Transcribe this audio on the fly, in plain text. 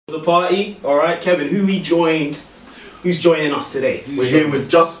The party, all right, Kevin. Who's joining us today? We're here with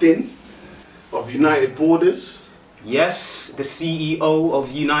Justin of United Borders. Yes, the CEO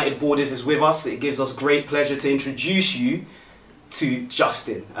of United Borders is with us. It gives us great pleasure to introduce you to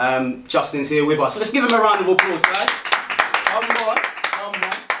Justin. Justin's here with us. Let's give him a round of applause, guys. Come on.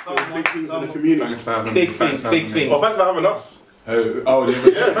 Big things in the community. Thanks for having Big me. things. Thanks for having us. Yeah, Thanks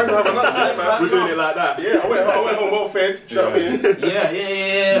for having us. We're doing it like that. Yeah, I went home well fed. You know what I mean?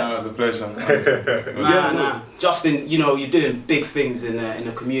 Yeah. No, it was a pleasure. Nah. Justin, you know, you're doing big things in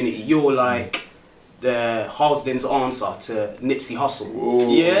the community. You're like the Harlesden's answer to Nipsey Hussle.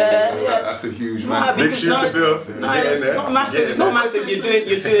 Ooh, that's a huge man. Big shoes to fill. It's not massive. It's not massive.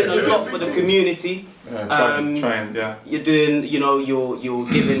 You're doing a lot for the community. Trying. You're doing, you know, you're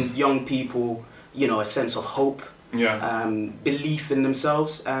giving young people, you know, a sense of hope. Belief in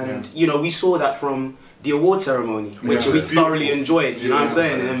themselves, and you know, we saw that from the award ceremony, which we thoroughly enjoyed. You know what I'm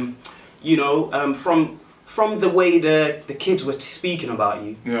saying? And you know, from the way the kids were speaking about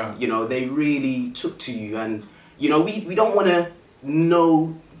you, you know, they really took to you. And you know, we don't want to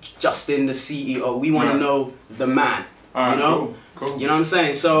know Justin the CEO. We want to know the man. You know, cool. You know what I'm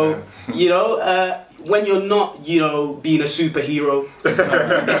saying? So you know. When you're not, you know, being a superhero,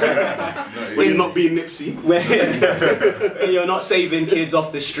 when you're not being Nipsey, when you're not saving kids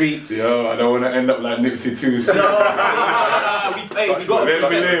off the streets. Yo, I don't want to end up like Nipsey too. We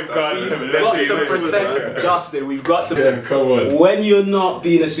got to protect Justin. We've got to. Come on. When you're not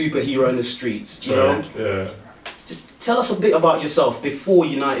being a superhero in the streets, you know. Just tell us a bit about yourself before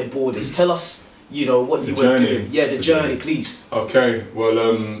United Borders. Tell us. You know what you were doing. Yeah, the journey, please. Okay, well,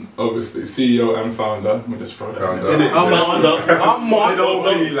 obviously CEO and founder. Let me just throw that in there.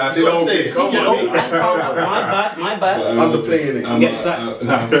 My bad. Underplaying it.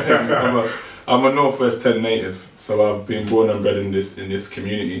 I'm a Northwest 10 native, so I've been born and bred in this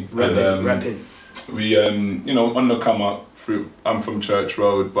community. Repping. We you know, on the come up through. I'm from Church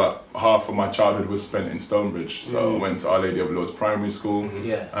Road, but half of my childhood was spent in Stonebridge. So I went to Our Lady of Lords Primary School.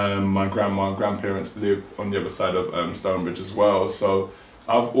 My grandma and grandparents lived on the other side of Stonebridge as well. So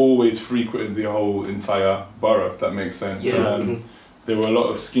I've always frequented the whole entire borough, if that makes sense. There were a lot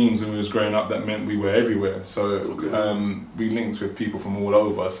of schemes when we was growing up that meant we were everywhere. So we linked with people from all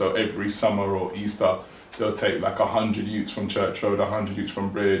over. So every summer or Easter, they'll take like 100 youths from Church Road, 100 youths from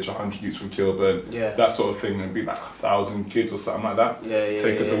Bridge, 100 youths from Kilburn, that sort of thing. It'd be like 1,000 kids or something like that.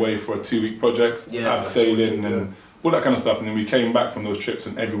 Take us away for a 2-week project, have sailing and all that kind of stuff. And then we came back from those trips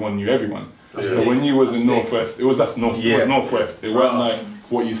and everyone knew everyone. So when you was in Northwest, it was Northwest. It weren't like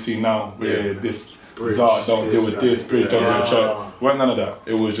what you see now, where this Zara don't deal with this, Bridge don't deal with Church. Weren't none of that.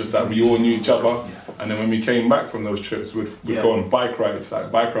 It was just that we all knew each other. And then when we came back from those trips, we'd go on bike rides. Like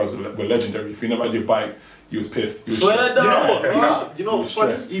bike rides were legendary. If you never had your bike, you was pissed. You know what's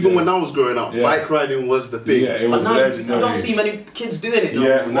funny? Even when I was growing up, bike riding was the thing. Yeah, it was legendary. I don't see many kids doing it.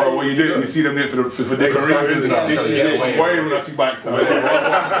 Yeah, what you do, you see them doing it for different reasons. I'm worried when I see bikes now.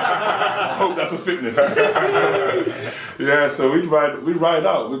 I hope that's a fitness. Yeah, so we'd ride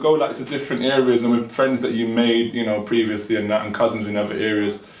out. We'd go like to different areas, and with friends that you made, you know, previously and that, and cousins in other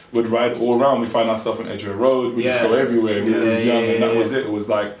areas, we'd ride all around. We find ourselves on Edgware Road. We just go everywhere. We was young, and that was it. It was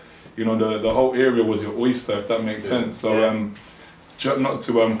like, you know, the whole area was your oyster, if that makes sense. So not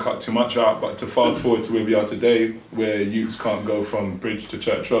to cut too much out, but to fast forward to where we are today, where youths can't go from Bridge to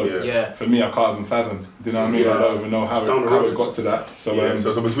Church Road. For me, I can't even fathom. Do you know what I mean? I don't even know how it got to that. So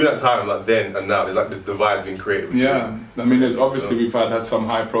so between that time, like then and now, there's like this divide being created. I mean, there's obviously we've had some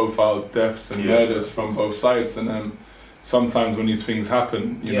high-profile deaths and murders from both sides, and sometimes when these things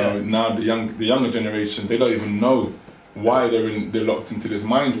happen, you know, now the younger generation, they don't even know why they're locked into this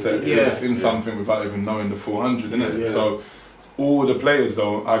mindset. They're just in something without even knowing the 400, innit? So all the players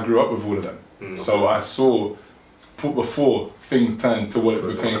though, I grew up with all of them. So I saw before things turned to what it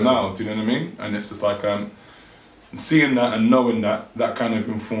became now, do you know what I mean? And it's just like seeing that and knowing that kind of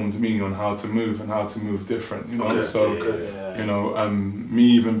informed me on how to move and how to move different, you know. You know, me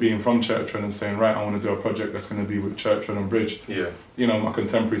even being from Church Road and saying, right, I want to do a project that's going to be with Church Road and Bridge. You know, my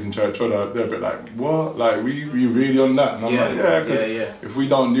contemporaries in Church Road, they're a bit like, what? Like, we really on that? And I'm like, because if we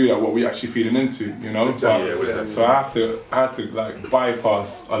don't do that, what we actually feeding into, you know? So I had to like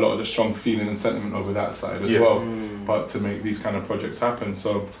bypass a lot of the strong feeling and sentiment over that side as well, but to make these kind of projects happen.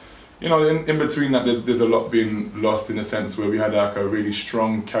 So, you know, in between that, there's a lot being lost in a sense where we had like a really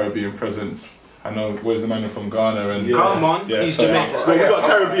strong Caribbean presence. I know, where's the man from Ghana? And come on, he's Jamaican. Well, we got a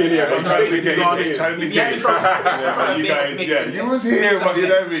Caribbean here, but he's basically Ghanaian. You guys, you was here, but you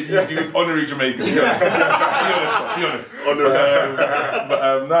know what I mean? You was honorary Jamaican. Be honest. But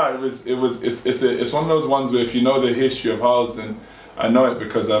no, it's one of those ones where if you know the history of Harlesden, I know it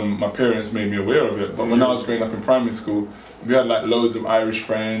because my parents made me aware of it. But when I was growing up in primary school, we had like loads of Irish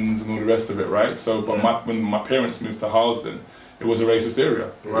friends and all the rest of it, right? So, but when my parents moved to Harlesden, it was a racist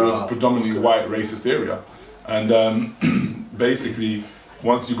area. Wow. It was a predominantly white racist area. And basically,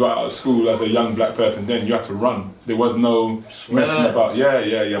 once you got out of school as a young black person, then you had to run. There was no messing about.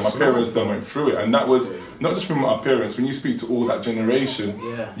 Yeah. My parents then went through it. And that was not just from our parents. When you speak to all that generation,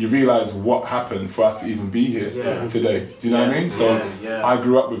 you realise what happened for us to even be here today. Do you know what I mean? So I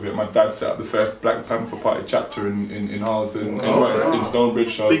grew up with it. My dad set up the first Black Panther Party chapter in Harlesden, in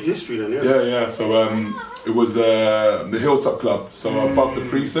Stonebridge. So, big history then, Yeah. So it was the Hilltop Club. So above the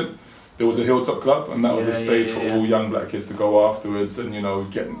precinct, there was a Hilltop Club, and that was a space for all young black kids to go afterwards and, you know,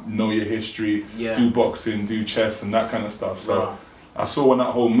 know your history, do boxing, do chess and that kind of stuff. So I saw when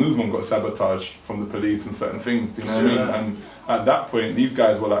that whole movement got sabotaged from the police and certain things, do you know what I mean? And at that point, these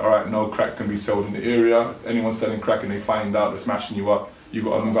guys were like, all right, no crack can be sold in the area. If anyone's selling crack and they find out they're smashing you up, you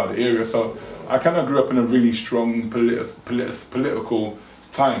got to move out of the area. So I kind of grew up in a really strong political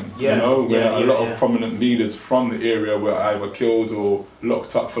time, you know, where a lot of prominent leaders from the area were either killed or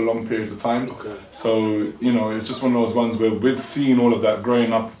locked up for long periods of time. So, you know, it's just one of those ones where we've seen all of that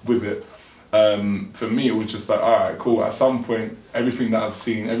growing up with it. For me, it was just like, all right, cool. At some point, everything that I've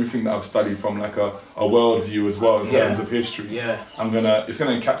seen, everything that I've studied from like a worldview as well in terms of history, it's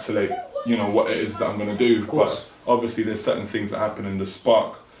gonna encapsulate, you know, what it is that I'm gonna do. But obviously, there's certain things that happen, and the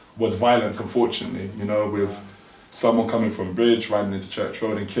spark was violence, unfortunately. You know, with someone coming from Bridge, riding into Church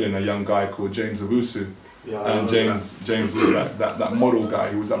Road and killing a young guy called James Owusu. And James was like that model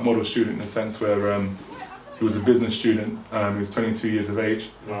guy. He was that model student in a sense where he was a business student. He was 22 years of age,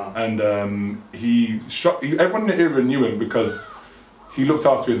 and he shot. Everyone in the area knew him because he looked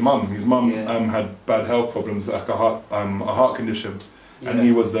after his mum. His mum had bad health problems, like a heart condition, and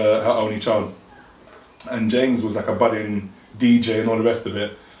he was her only child. And James was like a budding DJ and all the rest of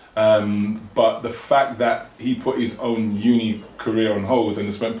it. But the fact that he put his own uni career on hold and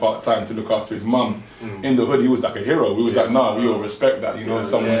just went part-time to look after his mum in the hood, he was like a hero. We was like, nah, we all respect that, you know,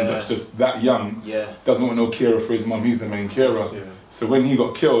 someone that's just that young, doesn't want no carer for his mum, he's the main carer. So when he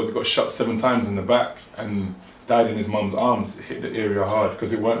got killed, he got shot 7 times in the back and died in his mum's arms. It hit the area hard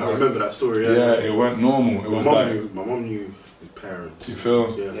because it weren't. I remember that story. It weren't normal. It was like my mum knew his parents. You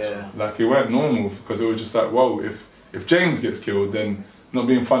feel? Like it weren't normal because it was just like, whoa, if James gets killed, then. Not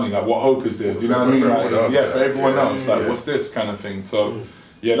being funny, like what hope is there? Do you know what I mean? Like, for everyone else, like what's this kind of thing? So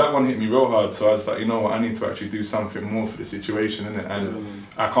that one hit me real hard. So I was like, you know what, I need to actually do something more for the situation, innit? And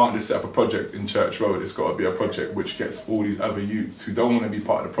I can't just set up a project in Church Road. It's got to be a project which gets all these other youths who don't want to be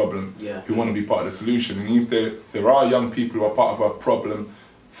part of the problem, who want to be part of the solution. And if there are young people who are part of a problem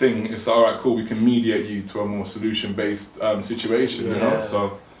thing, it's like, all right, cool, we can mediate you to a more solution-based situation, you know?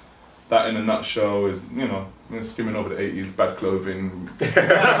 So that in a nutshell is, you know, skimming over the 80s, bad clothing.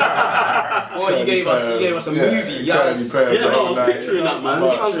 Well, you gave us a movie. I was picturing that, man.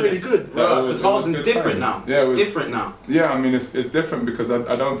 It sounds really good. Because Harlesden's different now. It's different now. Yeah, I mean, it's different because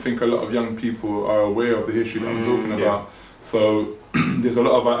I don't think a lot of young people are aware of the history that I'm talking about. So there's a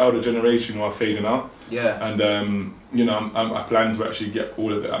lot of our elder generation who are fading out. And you know, I plan to actually get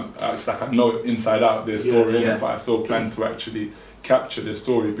all of it. It's like I know inside out their story, but I still plan to actually capture their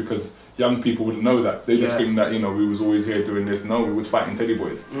story because young people wouldn't know that. They just think that, you know, we was always here doing this. No, we was fighting Teddy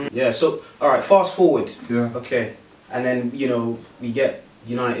Boys. Yeah, so, alright, fast forward. Okay. And then, you know, we get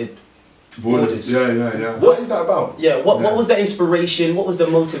United Borders. What is that about? What was the inspiration? What was the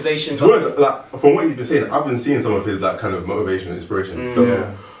motivation? Like, from what he's been saying, I've been seeing some of his like kind of motivation and inspiration.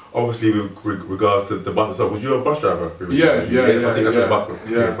 So obviously with regards to the bus itself, was you a bus driver? I think that's where the bus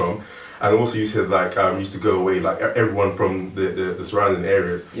came from. And also you said like used to go away, like everyone from the surrounding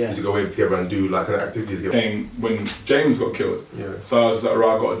areas used to go away together and do like activities together. When James got killed, so I was like,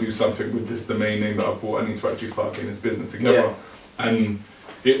 right, I got to do something with this domain name that I bought. I need to actually start getting this business together. And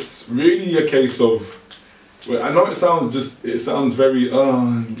it's really a case of, well, I know it sounds very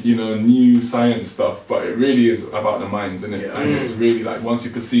you know, new science stuff, but it really is about the mind, isn't it? And it's really like once you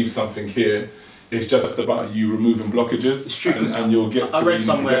perceive something here, it's just about you removing blockages. It's true, and you'll get to I read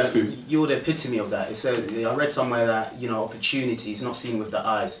somewhere, you're the epitome of that. It said, I read somewhere that, you know, opportunity is not seen with the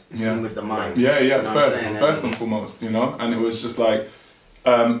eyes, it's seen with the mind. First and foremost, you know. And it was just like,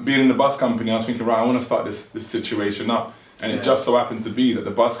 being in the bus company, I was thinking, right, I want to start this situation up. And it just so happened to be that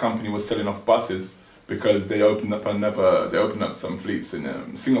the bus company was selling off buses because they opened up some fleets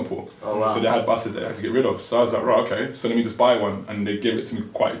in Singapore. So they had buses they had to get rid of. So I was like, right, okay, so let me just buy one. And they gave it to me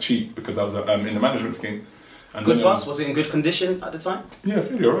quite cheap because I was in the management scheme. And good bus? Was it in good condition at the time? Yeah,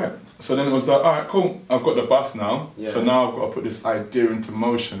 fairly alright. So then it was like, alright, cool, I've got the bus now. So now I've got to put this idea into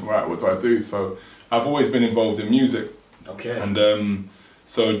motion. Right, what do I do? So I've always been involved in music. Okay. And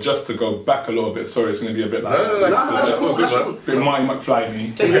so just to go back a little bit, sorry, it's going to be a bit like No, bit Marty McFly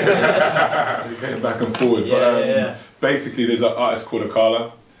me. Going back and forward. But basically, there's an artist called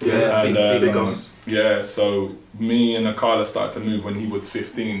Akala. Yeah, and big us. yeah, so me and Akala started to move when he was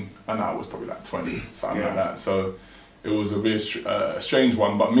 15 and I was probably like 20, something like that. So it was a bit strange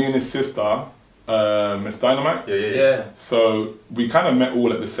one. But me and his sister, Miss Dynamite. Yeah. So we kind of met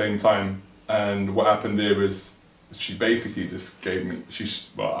all at the same time, and what happened there is she basically just gave me.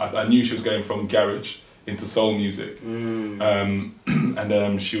 I knew she was going from garage into soul music,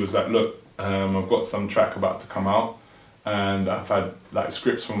 and she was like, "Look, I've got some track about to come out, and I've had like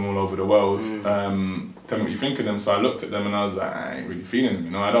scripts from all over the world. Tell me what you think of them." So I looked at them and I was like, "I ain't really feeling them.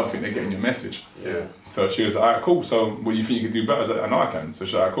 You know, I don't think they're getting your message." Yeah. So she was like, "Alright, cool. So what do you think you could do better?" I was like, "I know I can." So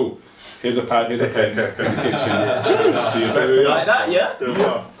she's like, "Cool. Here's a pad, here's a pen, here's a kitchen. Do your best." Like that, yeah?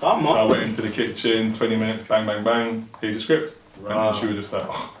 Come on. So I went into the kitchen, 20 minutes, bang, bang, bang, here's your script. Right. And then she was just like,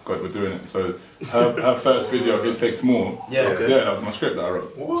 "Oh God, we're doing it." So her first video, It Takes More, that was my script that I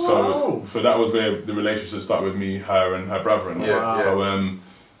wrote. Wow. So that was where the relationship started with me, her and her brother and that. So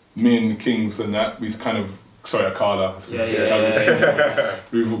me and Kings and that, we kind of, Akala.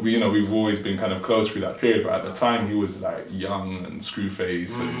 We've always been kind of close through that period, but at the time he was like young and screw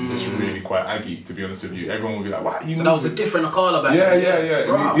face and just really quite aggy, to be honest with you. Everyone would be like, "What?" So that was a different Akala back then?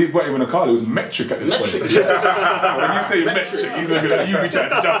 Yeah. Wow. He wasn't even Akala, it was metric at this point. When you say metric, he's gonna be like, "You be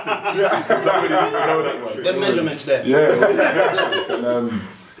chatting to Justin." That one. The measurements there. Yeah, and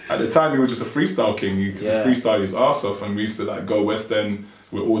at the time he was just a freestyle king. He used to freestyle his arse off, and we used to like go West End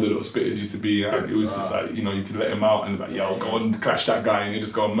where all the little spitters used to be, and it was just like, you know, you could let him out and like, "Yo, go and clash that guy," and you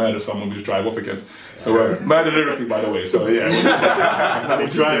just go and murder someone, we just drive off again. So murder lyrically, by the way. So yeah, we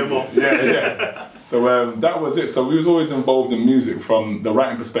drive him off. Yeah. So that was it. So we was always involved in music from the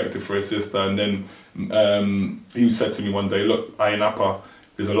writing perspective for his sister, and then he said to me one day, "Look, Iron Napa,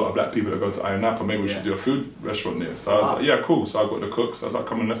 there's a lot of black people that go to Iron Napa. Maybe we should do a food restaurant there." So I was like, "Yeah, cool." So I got the cooks. I was like,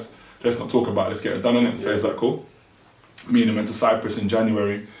 "Come on, let's not talk about it. Let's get it done on it." So he's like, "Cool." Me and him went to Cyprus in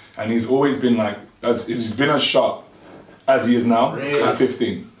January, and he's always been like, he's been as sharp as he is now at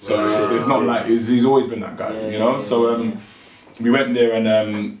 15. So it's not like, he's always been that guy, you know? So we went there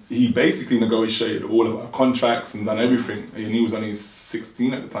and he basically negotiated all of our contracts and done everything. And he was only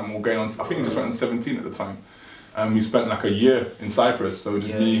 16 at the time, or going on, I think he just went on 17 at the time. And we spent like a year in Cyprus. So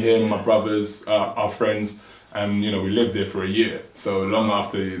just me, him, my brothers, our friends, and you know, we lived there for a year. So long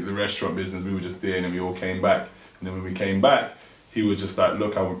after the restaurant business, we were just there, and then we all came back. And then when we came back, he was just like,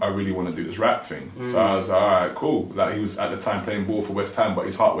 "Look, I really want to do this rap thing." So I was like, "Alright, cool." Like, he was at the time playing ball for West Ham, but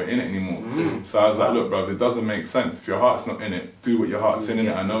his heart wasn't in it anymore. So I was like, "Look, brother, it doesn't make sense. If your heart's not in it, do what your heart's in it.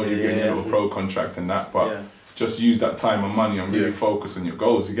 I know you're getting your little pro contract and that, but just use that time and money and really focus on your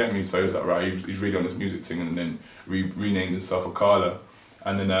goals." You get me? So he was like, "Right, he's really on this music thing," and then renamed himself Akala.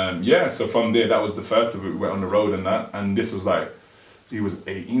 And then so from there, that was the first of it. We went on the road and that, and this was like, he was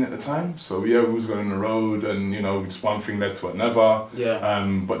 18 at the time, so we was going on the road, and you know, just one thing led to another.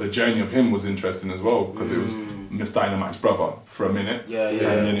 But the journey of him was interesting as well, because it was Miss Dynamite's brother for a minute,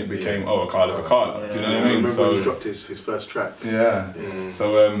 and then it became Akala's Akala. Do you know what I mean? I remember when he dropped his first track.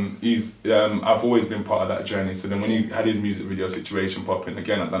 So he's I've always been part of that journey. So then when he had his music video Situation popping,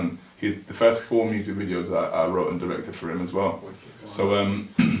 again, I've done the first 4 music videos I wrote and directed for him as well. So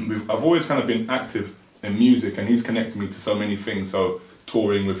I've always kind of been active in music, and he's connected me to so many things. So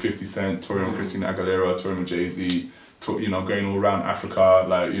touring with 50 Cent, touring with Christina Aguilera, touring with Jay-Z, you know, going all around Africa,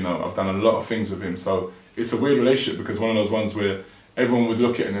 like, you know, I've done a lot of things with him. So it's a weird relationship, because one of those ones where everyone would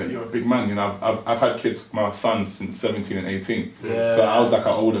look at it and you're a big man, you know. I've had kids, my sons, since 17 and 18. So I was like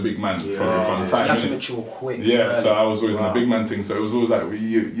an older big man from time. You had to mature quick. So I was always on a big man thing. So it was always like,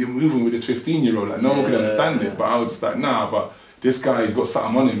 you're moving with this 15-year-old, like no one could understand it. But I was just like, nah, but this guy, he's got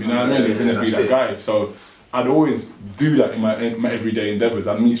something on him, you know what I mean? He's gonna be that guy. So I'd always do that in my everyday endeavours.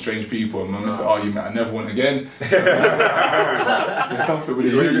 I'd meet strange people, and I'd say, "Oh, you met another one again?" There's something with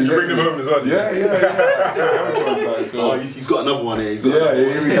his. You bring them home as well. So he's got another one here.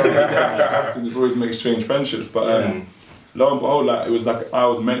 Here we go. Justin just always makes strange friendships, but lo and behold, like, it was like I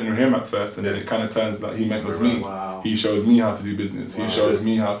was mentoring him at first, and then it kind of turns like he mentors me. He shows me how to do business. He shows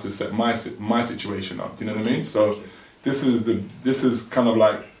me how to set my situation up. Do you know what I mean? So this is kind of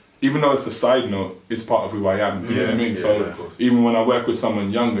like, even though it's a side note, it's part of who I am. Do you know what I mean? So even when I work with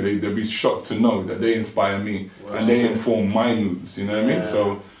someone younger, they'll be shocked to know that they inspire me and they inform my moves. You know what I mean?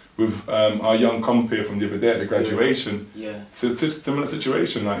 So with our young comp here from the other day at the graduation, it's a similar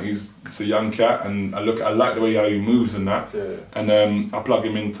situation. Like, it's a young cat, and I like the way how he moves and that, and I plug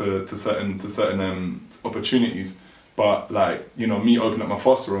him into certain opportunities. But like, you know, me opening up my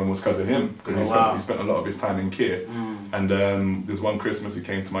foster home was because of him, because he spent a lot of his time in Keir. And there's one Christmas he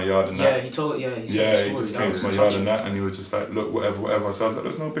came to my yard and that. He said he just came to my yard and that, and he was just like, look, whatever. So I was like,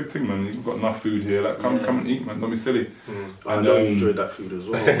 there's no big thing, man. You've got enough food here. Like, come and eat, man. Don't be silly. I know you enjoyed that food as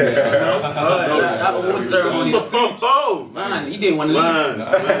well. That award ceremony. Man, he didn't want to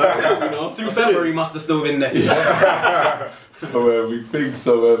leave. Through February, he must have still been there.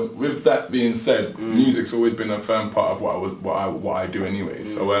 So with that being said, music's always been a firm part of what I do anyway.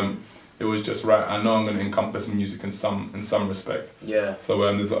 So it was just right. I know I'm going to encompass music in some respect. Yeah. So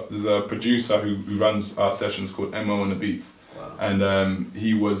there's a producer who runs our sessions called Mo on the Beats, and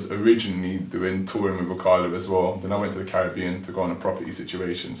he was originally doing touring with Ricardo as well. Then I went to the Caribbean to go on a property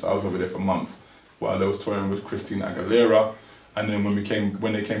situation. So I was over there for months while I was touring with Christina Aguilera. And then when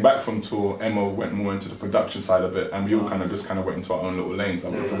they came back from tour, Mo went more into the production side of it, and we all kind of went into our own little lanes. I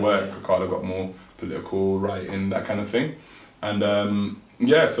went to work, Ricardo got more political, writing, that kind of thing. And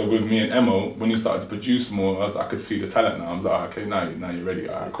so with me and Mo, when he started to produce more, I could see the talent now. I was like, okay, now you're ready,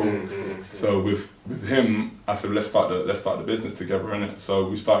 alright, cool. So with him, I said, let's start the business together, innit? So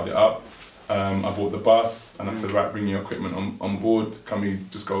we started it up. I bought the bus, and I said, right, bring your equipment on board. Can we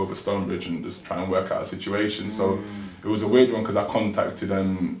just go over Stonebridge and just try and work out a situation? So it was a weird one because I contacted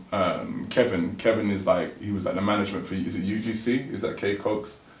Kevin. Kevin is like, he was like the management for, is it UGC? Is that K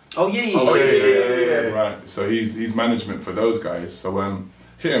Cokes? Oh yeah. Right, so he's management for those guys. So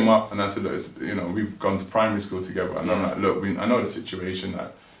hit him up, and I said, look, we've gone to primary school together, and I'm like, look, I know the situation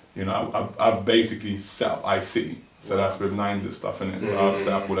that, I've basically set up IC, so that's with Nines and stuff, innit? So I've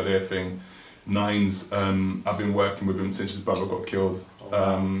set up all of their thing. Nines, I've been working with him since his brother got killed.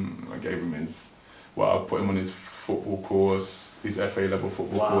 I gave him I put him on his football course, his FA level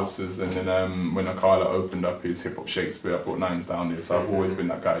football courses, and then when Akala opened up his Hip Hop Shakespeare, I brought Nines down there. So I've always been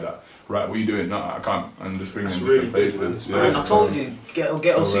that guy that, right, what are you doing? No, I can't, and just bring him in different places. Man, I told you, get on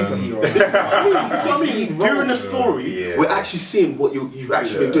superhero. That's what I mean. Hearing the story, we're actually seeing what you've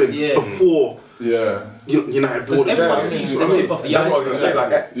actually been doing before. United Borders. Everyone sees the tip of the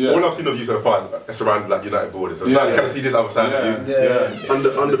iceberg. All I've seen of you so far is around like United Borders. So it's nice to kind of see this other side of you.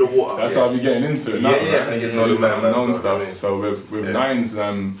 Under the water. That's how I'll be getting into it now. Trying to get some known stuff. So with Nines,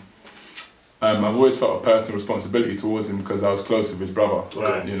 I've always felt a personal responsibility towards him because I was close with his brother.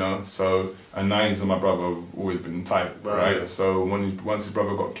 So, and Nines and my brother have always been tight, right? So once his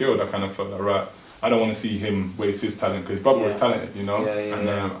brother got killed, I kind of felt like, right, I don't want to see him waste his talent because his brother was talented, and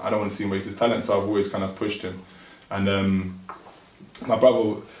I don't want to see him waste his talent, so I've always kind of pushed him. And my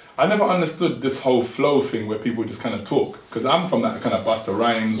brother, I never understood this whole flow thing where people just kind of talk, because I'm from that kind of Busta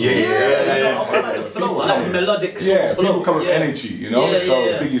Rhymes. I like the flow, I like melodic sort of flow. People come with energy, so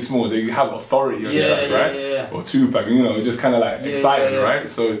Biggie Smalls, they have authority on track, right? Or Tupac, just kind of like exciting, right?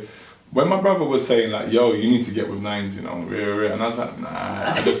 So when my brother was saying like, yo, you need to get with Nines, and I was like,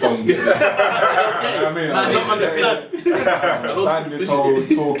 nah, I just don't get it. I mean, I don't understand this whole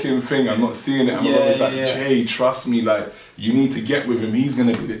talking thing, I'm not seeing it. And my brother's like, Jay, trust me, like, you need to get with him, he's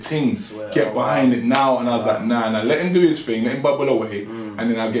gonna be the thing. Get behind it now. And I was like, nah, let him do his thing, let him bubble away, and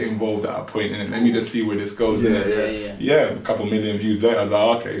then I'll get involved at a point, and let me just see where this goes. A couple million views later, I was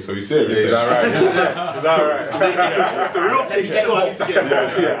like, okay, so he's serious. Is that right? Is that right? It's the real thing. Still, I need to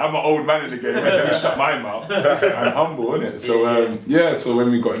get I'm an old man in the game. Let me shut my mouth. I'm humble, innit? So so when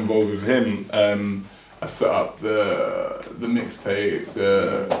we got involved with him, I set up the mixtape,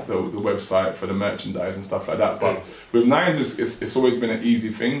 the website for the merchandise and stuff like that. But with Nines, it's always been an easy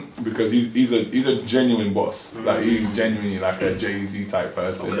thing because he's a genuine boss. Like he's genuinely like a Jay-Z type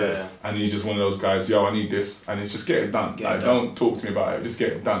person, and he's just one of those guys. Yo, I need this, and it's just get it done. Don't talk to me about it. Just get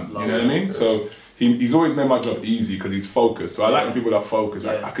it done. You know what I mean? So he's always made my job easy because he's focused. So I like when people are focused.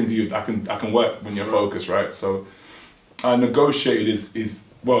 I can work when you're focused, right? So I negotiated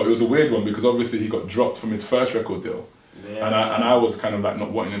well, it was a weird one because obviously he got dropped from his first record deal. And I was kind of like not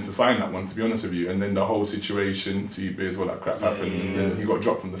wanting him to sign that one, to be honest with you. And then the whole situation, T-Biz, all that crap happened, and then he got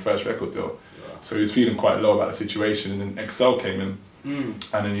dropped from the first record deal. So he was feeling quite low about the situation, and then XL came in,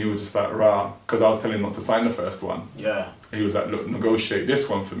 and then he was just like, rah, because I was telling him not to sign the first one. He was like, look, negotiate this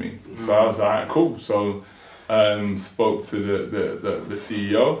one for me. So I was like, all right, cool. So spoke to the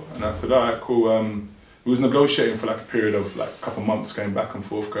CEO, and I said, all right, cool. We was negotiating for like a period of like a couple months, going back and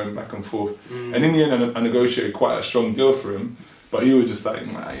forth. And in the end, I negotiated quite a strong deal for him. But he was just like,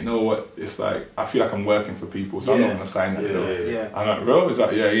 nah, you know what? It's like, I feel like I'm working for people, so I'm not going to sign that deal. I'm like, bro? He's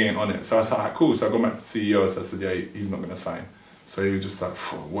like, yeah, he ain't on it. So I was like, cool. So I go back to the CEO, so I said, yeah, he's not going to sign. So he was just like,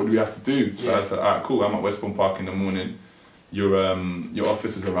 what do we have to do? So I said, all right, cool. I'm at Westbourne Park in the morning. Your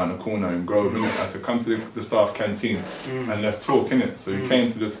office is around the corner in Grove, innit? I said, come to the staff canteen and let's talk, innit? So he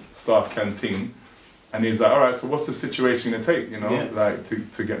came to the staff canteen. And he's like, all right, so what's the situation gonna take, you know, like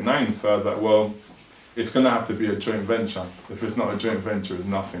to get 9? So I was like, well, it's gonna have to be a joint venture. If it's not a joint venture, it's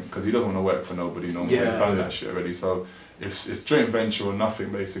nothing, because he doesn't want to work for nobody no more. He's done that shit already. So if it's joint venture or nothing,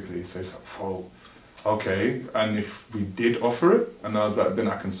 basically. So he's like, whoa, okay. And if we did offer it, and I was like, then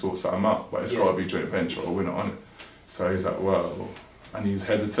I can sort something out, but it's gotta be joint venture or we're not on it. So he's like, well, and he was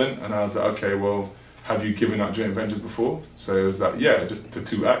hesitant, and I was like, okay, well, have you given out joint ventures before? So he was like, yeah, just to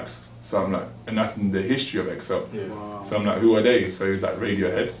 2 acts. So I'm like, and that's in the history of Excel. Wow. So I'm like, who are they? So he's like,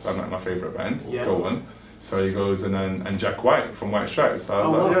 Radiohead. So I'm like, my favourite band. Go on. So he goes, and Jack White from White Stripes. So I was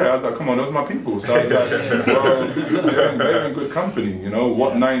like, I was like, come on, those are my people. So I was like, well, they're in good company, you know.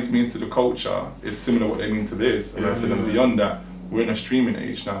 What 9s means to the culture is similar to what they mean to this. And I said, and beyond that, we're in a streaming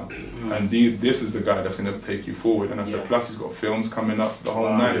age now. And this is the guy that's going to take you forward. And I said, plus he's got films coming up the whole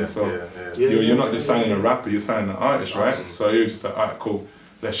night. So you're not just signing a rapper, you're signing an artist, right? So you're just like, all right, cool.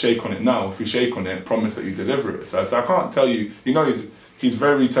 Let's shake on it now. If you shake on it, promise that you deliver it. So I said, I can't tell you, you know, he's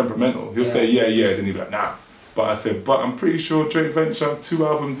very temperamental. He'll say, yeah, then he'll be like, nah. But I said, but I'm pretty sure joint venture, 2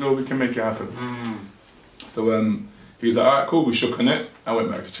 album deal, we can make it happen. So he was like, all right, cool, we shook on it. I went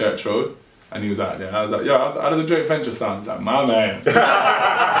back to Church Road, and he was out there. I was like, yo, how does the joint venture sound? He's like, my man.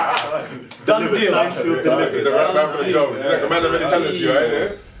 Done deal. He's a rap man for the job. He's like a man of many talents,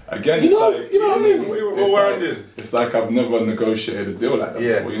 right? Again, you know what I mean? What we're on this. It's like I've never negotiated a deal like that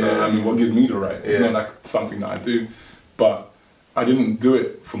before. You know what I mean? What gives me the right? It's not like something that I do, but I didn't do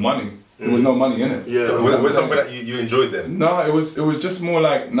it for money. There was no money in it. Yeah. So was it something that you enjoyed then? No, it was just more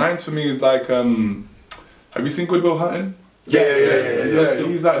like 9s for me is like have you seen Good Will Hunting? Yeah.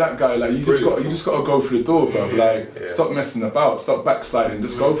 He's like that guy. Like you just got to go through the door, bro. Like stop messing about, stop backsliding.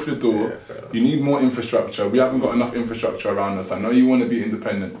 Just go through the door. You need more infrastructure. We haven't got enough infrastructure around us. I know you want to be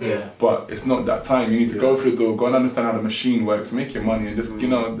independent, but it's not that time. You need to go through the door, go and understand how the machine works, make your money, and just you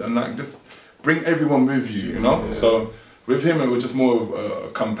know, and like just bring everyone with you. You know. So with him, it was just more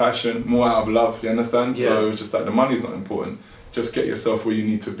of compassion, more out of love. You understand? So it was just like the money's not important. Just get yourself where you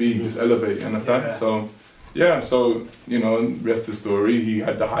need to be. Just elevate. You understand? So. Yeah, so, you know, rest of the story, he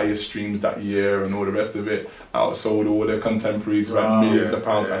had the highest streams that year and all the rest of it, outsold all their contemporaries, had millions of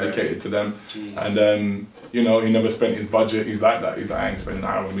pounds allocated to them. And then, you know, he never spent his budget, he's like that, he's like, I ain't spending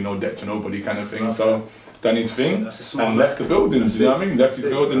I don't be no debt to nobody kind of thing. So, done his thing and left the building, you know what I mean? Left his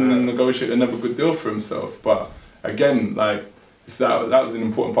building and negotiated another good deal for himself. But again, like, that was an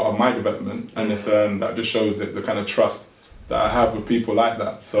important part of my development, and it's that just shows that the kind of trust that I have with people like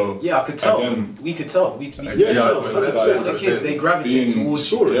that. So I could tell. We could tell. We tell. The kids, they gravitate towards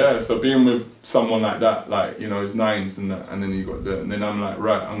story. Yeah, so being with someone like that, like, you know, his 9s and that, and then you got and then I'm like,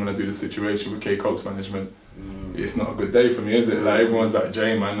 right, I'm gonna do the situation with K Coke's management. It's not a good day for me, is it? Like everyone's like,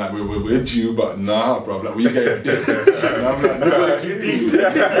 Jay, man, like we're with you, but nah, bro, like we getting this. And I'm like, you're going too deep.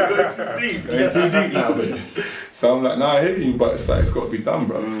 Going too deep now, baby. So I'm like, nah, I hear you, but it's like it's got to be done,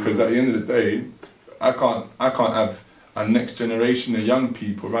 bro. Because at the end of the day, I can't have a next generation of young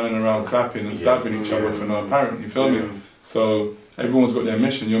people running around clapping and stabbing each other for no apparent, you feel me? So everyone's got their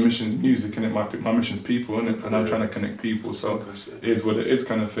mission. Your mission's music, and my mission's people, innit? And I'm trying to connect people, so it is what it is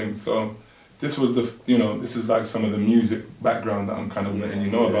kind of thing. So this was this is like some of the music background that I'm kind of letting you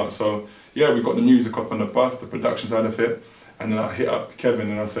know about. So yeah, we got the music up on the bus, the production side of it, and then I hit up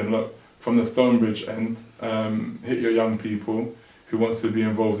Kevin and I said, look, from the Stonebridge end, hit your young people who wants to be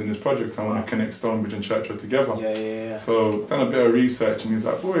involved in this project. I want to connect Stonebridge and Church Road together. So done a bit of research, and he's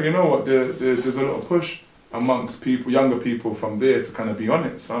like, boy, you know what, there's a lot of push amongst people, younger people from there to kind of be on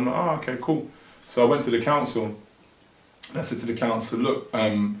it. So I'm like, oh, okay, cool. So I went to the council, and I said to the council, look,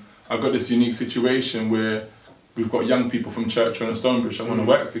 I've got this unique situation where we've got young people from Church Road and Stonebridge that want to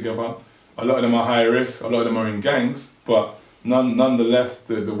work together. A lot of them are high risk, a lot of them are in gangs, but nonetheless,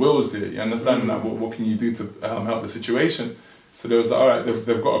 the will's there, you understand? Like, what can you do to help the situation? So there was like, all right,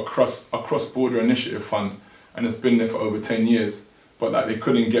 they've got a cross-border initiative fund, and it's been there for over 10 years, but like they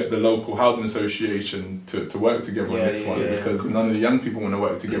couldn't get the local housing association to work together on this one because none of the young people want to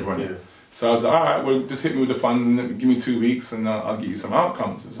work together on it. So I was like, all right, well, just hit me with the fund and then give me 2 weeks and I'll get you some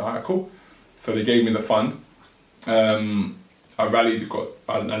outcomes. I was like, all right, cool. So they gave me the fund. I rallied,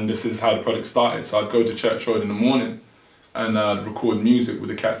 and this is how the project started. So I'd go to Church Road in the morning and I'd record music with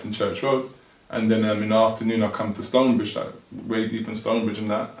the cats in Church Road. And then in the afternoon, I'd come to Stonebridge, like way deep in Stonebridge and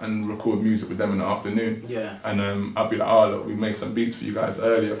that, and record music with them in the afternoon. And I'd be like, oh, look, we made some beats for you guys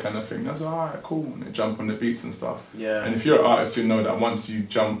earlier, kind of thing. I was like, all right, cool. And they jump on the beats and stuff. And if you're an artist, you know that once you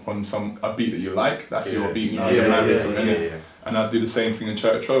jump on a beat that you like, that's your beat. And I'd do the same thing in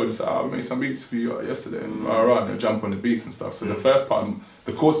Church Road. It's like, oh, we made some beats for you yesterday. And all right, and they jump on the beats and stuff. So the first part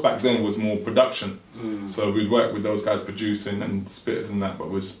the course back then was more production. So we'd work with those guys producing and spitters and that, but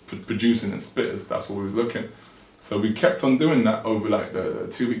was producing and spitters, that's what we was looking. So we kept on doing that over like the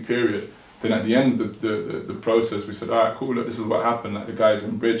 2-week period. Then at the end of the process, we said, all right, cool, look, this is what happened. Like the guys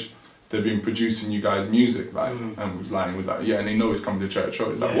in Bridge, they've been producing you guys music, like, and was lying, was like, yeah, and they know it's coming to Church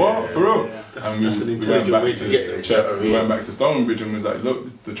Road. It's like, what, for real? And that's an intelligent way to get there. We went back to Stonebridge and was like,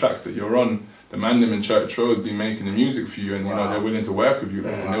 look, the tracks that you're on, the man them in Church Road be making the music for you, and you know they're willing to work with you.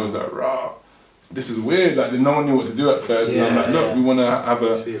 Like, and they was like, rah, this is weird. Like no one knew what to do at first. And I'm like, look, we want to have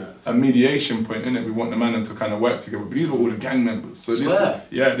a mediation point in it. We want the man them to kind of work together. But these were all the gang members. So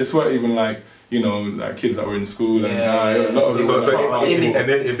this weren't even like, you know, like kids that were in school and a lot of them. And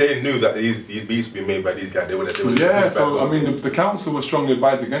then if they knew that these beats would be made by these guys, they would. Yeah, so I mean, the council was strongly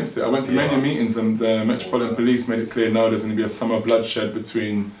advised against it. I went to many meetings, and the Metropolitan Police made it clear now there's going to be a summer bloodshed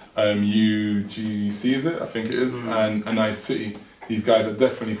between UGC, is it? I think it is, and Nice City. These guys are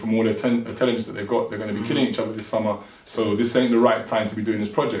definitely, from all the intelligence that they've got, they're going to be killing each other this summer. So this ain't the right time to be doing this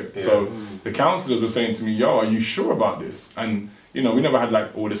project. So the councillors were saying to me, yo, are you sure about this? And you know, we never had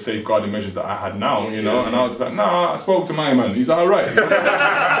like all the safeguarding measures that I had now, you know, and I was just like, nah, I spoke to my man, he's alright.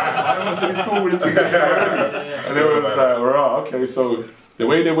 I said, he's cool with it. And they were just like, right, okay, so the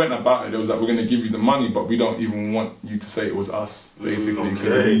way they went about it was like, we're going to give you the money, but we don't even want you to say it was us, basically,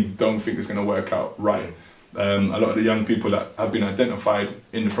 because we don't think it's going to work out right. A lot of the young people that have been identified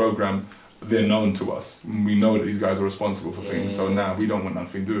in the programme, they're known to us. We know that these guys are responsible for things, so now we don't want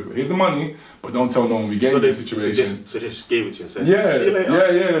nothing to do with it. Here's the money, but don't tell no one we gave you the situation. So they just gave it to you and said, see you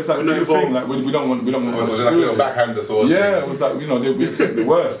later. It's like, do your thing. Like, we don't want was it like a little backhand sort of thing? It was like, you know, we expect the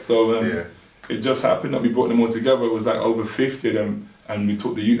worst. So it just happened that we brought them all together. It was like over 50 of them, and we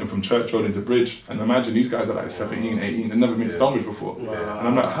took the youth from Church Road into Bridge. And imagine these guys are like 17, 18, they've never been to Stonebridge before. And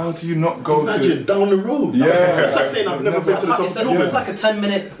I'm like, how do you not go Imagine down the road. It's like saying I've never been to the top. It's like a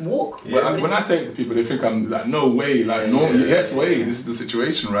 10-minute walk. When I say it to people, they think I'm like, no way, like, yes way, this is the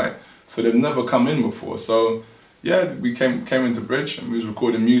situation, right? So they've never come in before. So we came into Bridge, and we was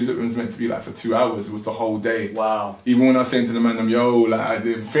recording music. It was meant to be like for 2 hours. It was the whole day. Wow. Even when I was saying to the man, yo, like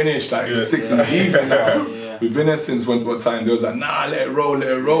they've finished, like it's 6 in the evening now. We've been there since what time? They was like, nah, let it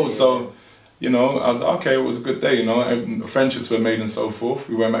roll. So, you know, I was like, okay, it was a good day, you know, and friendships were made and so forth.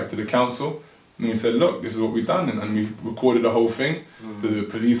 We went back to the council, and we said, look, this is what we've done, and we recorded the whole thing. The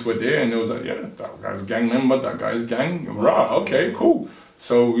police were there, and they was like, yeah, that guy's gang member, that guy's gang, right, okay, cool.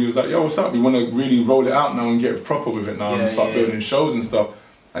 So we was like, yo, what's up? We want to really roll it out now and get proper with it now and start building shows and stuff.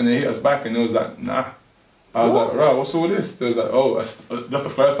 And they hit us back, and they was like, nah. I was like, right, what's all this? They was like, oh, that's the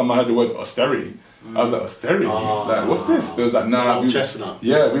first time I heard the words austerity. I was like, austerity? Like, what's this? They was like, nah, we've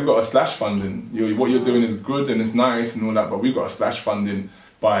got a slash funding. What you're doing is good and it's nice and all that, but we've got a slash funding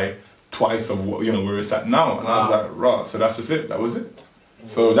by twice of what, you know, where it's at now. And I was like, right, so that's just it, that was it.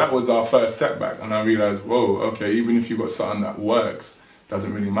 So that was our first setback, and I realised, whoa, okay, even if you've got something that works,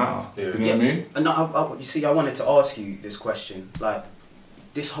 doesn't really matter. Do you know what I mean? And you see, I wanted to ask you this question, like,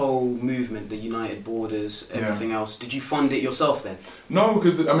 this whole movement, the United Borders, everything else, did you fund it yourself then? No,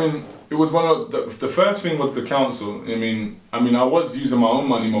 because I mean, it was one of the first thing was the council. I mean, I was using my own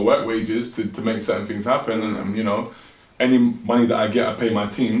money, my work wages, to make certain things happen, and you know, any money that I get, I pay my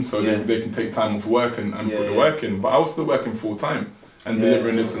team, so they can take time off work and put the work in. But I was still working full time and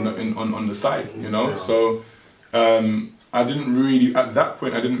delivering this on the side, you know. So I didn't really, at that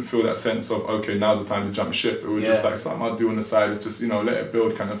point, I didn't feel that sense of, okay, now's the time to jump ship. It was just like something I'll do on the side, it's just, you know, let it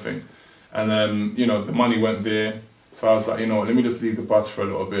build kind of thing. And then, you know, the money went there. So I was like, you know, let me just leave the bus for a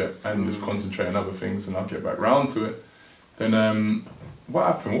little bit and just concentrate on other things, and I'll get back round to it. Then what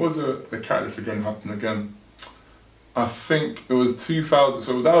happened? What was the character figure happened again? I think it was 2000,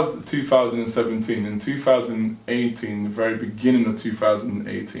 so that was 2017. In 2018, the very beginning of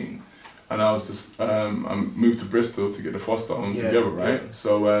 2018, and I was just, I moved to Bristol to get the foster home together, right?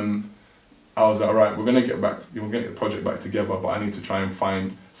 So I was like, all right, we're gonna get the project back together, but I need to try and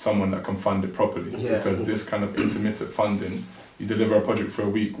find someone that can fund it properly, because this kind of intermittent funding, you deliver a project for a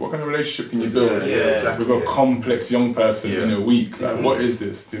week, what kind of relationship can you build with a complex young person in a week? Like, what is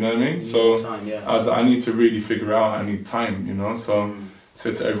this? Do you know what I mean? So I was like, I need to really figure out, I need time, you know? So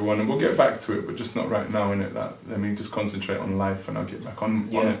said to everyone, and we'll get back to it, but just not right now, innit? Like, let me just concentrate on life and I'll get back on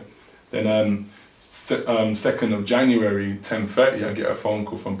it. Then 2nd of January, 10:30, I get a phone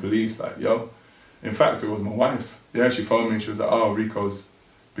call from police, like, yo, in fact, it was my wife. Yeah, she phoned me, she was like, oh, Rico's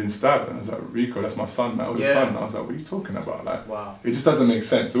been stabbed. And I was like, Rico, that's my son, my oldest son. And I was like, what are you talking about? Like, it just doesn't make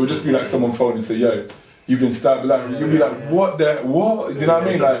sense. It would just be like someone phone and say, yo, you've been stabbed. Like, you'd be like, what? Do you know what I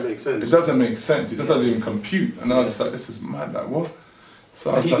mean? It doesn't make sense. It doesn't make sense. It just doesn't even compute. And I was just like, this is mad, like, what?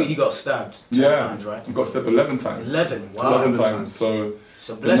 So you got stabbed 10 times, right? I got stabbed 11 times. 11? Wow. 11 times. So It's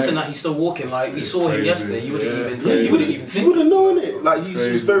a blessing that he's still walking. Like we saw him yesterday, you wouldn't even think. You wouldn't know it. Like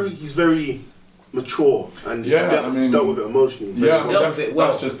he's very mature and he's dealt with it emotionally.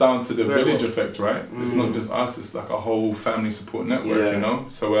 That's just down to the village effect, right? It's not just us; it's like a whole family support network, you know.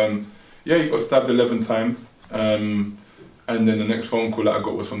 So he got stabbed 11 times, and then the next phone call that I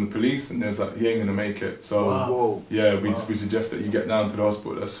got was from the police, and there's like, he ain't gonna make it. So we suggest that you get down to the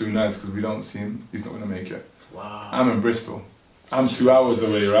hospital as soon as, because we don't see him, he's not gonna make it. Wow. I'm in Bristol. I'm 2 hours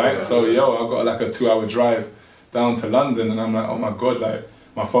away, right? So I got like a 2-hour drive down to London, and I'm like, oh my God, like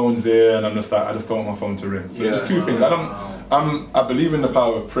my phone's there, and I'm just like, I just don't want my phone to ring. So just two things. I believe in the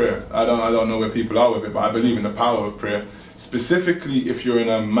power of prayer. I don't know where people are with it, but I believe in the power of prayer. Specifically if you're in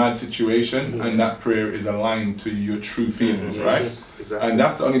a mad situation and that prayer is aligned to your true feelings, right? Exactly. And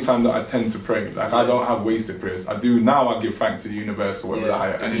that's the only time that I tend to pray. Like I don't have wasted prayers. I do now. I give thanks to the universe or whatever the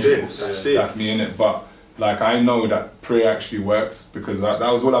higher energy is. That's me in it. But like I know that prayer actually works, because that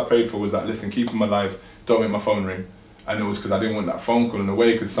was what I prayed for, was that, listen, keep him alive, don't make my phone ring. And it was because I didn't want that phone call in the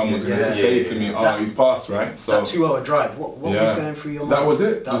way, because someone's going to say to me, oh, he's passed, right? So that 2-hour drive, what was going through your mind? That was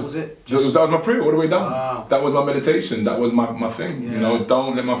it. That was my prayer all the way down. Wow. That was my meditation. That was my thing. You know,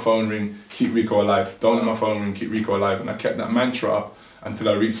 don't let my phone ring, keep Rico alive. Don't let my phone ring, keep Rico alive. And I kept that mantra up until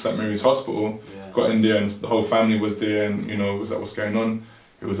I reached St. Mary's Hospital, got in there, and the whole family was there, and you know, it was like, what's going on?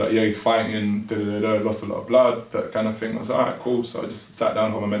 It was like, he's fighting, lost a lot of blood, that kind of thing. I was like, all right, cool. So I just sat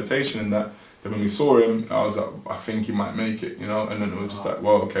down for my meditation and that. Then when we saw him, I was like, I think he might make it, you know? And then it was just like,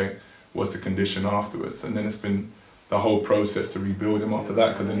 well, okay, what's the condition afterwards? And then it's been the whole process to rebuild him after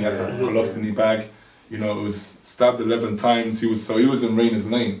that, because then he had a colostomy bag. You know, it was stabbed 11 times. He was in Rainer's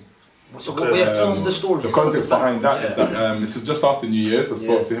Lane. So we have to tell us the story. The context behind that is that this is just after New Year's. I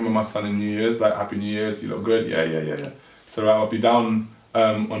spoke to him and my son in New Year's, like, Happy New Year's, you look good, yeah. So I'll be down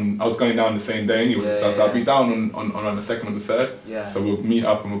I was going down the same day anyway, so I'll be down on the 2nd or the 3rd. So we'll meet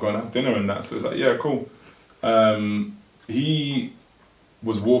up and we'll go and have dinner and that. So it's like, yeah, cool. He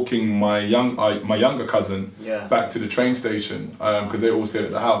was walking my younger cousin back to the train station, because they all stayed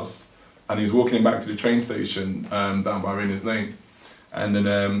at the house, and he was walking him back to the train station down by Rainer's Lane. And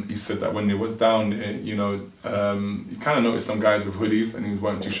then he said that when he was down there, you know, he kind of noticed some guys with hoodies, and he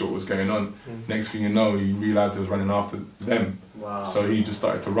weren't too sure what was going on. Next thing you know, he realised he was running after them. Wow. So he just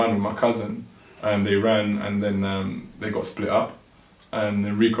started to run with my cousin, and they ran, and then they got split up, and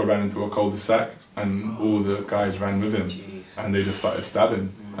then Rico ran into a cul-de-sac, and all the guys ran with him. Jeez. And they just started stabbing.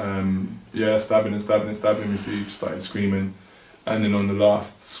 Stabbing. You see, he just started screaming, and then on the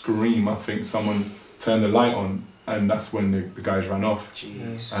last scream, I think someone turned the light on, and that's when the guys ran off.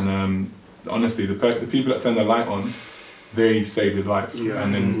 Jeez. And honestly, the people that turned the light on, they saved his life.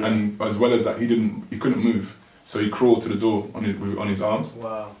 And then and as well as that, he couldn't move. So he crawled to the door on his arms,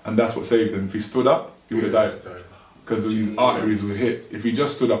 and that's what saved him. If he stood up, he would have died, because his arteries were hit. If he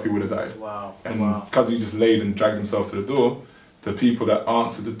just stood up, he would have died. And because he just laid and dragged himself to the door, the people that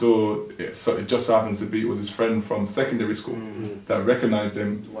answered the door, it just so happens to be, it was his friend from secondary school that recognised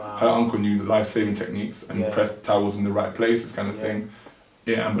him. Her uncle knew the life-saving techniques and pressed towels in the right places, kind of thing.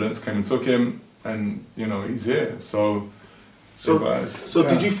 Ambulance came and took him, and you know, he's here. So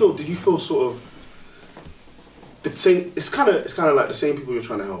did you feel sort of the same? It's kind of like the same people you're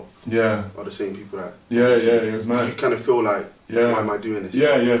trying to help. Are the same people that. It was mad. Did you kind of feel like, why am I doing this?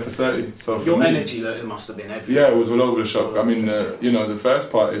 Yeah, for certain. So for your energy, it must have been everything. Yeah, it was all over the shop. I mean, you know, the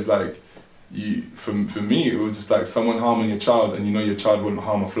first part is like, for me, it was just like someone harming your child, and you know your child wouldn't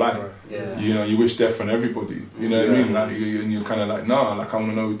harm a fly. You know, you wish death on everybody. You know what I mean? Like, and you're kind of like, nah, like I want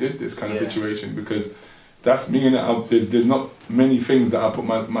to know who did this kind of situation, because that's me, and there's not many things that I put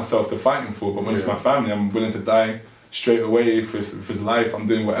myself to fighting for, but when it's my family, I'm willing to die straight away for his life. I'm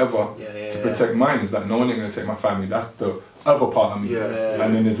doing whatever to protect mine. It's like, no one ain't gonna take my family. That's the other part of me.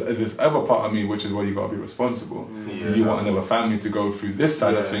 And then there's this other part of me, which is where you gotta be responsible. You want another family to go through this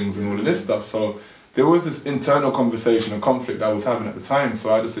side of things and all of this stuff. So there was this internal conversation and conflict that I was having at the time.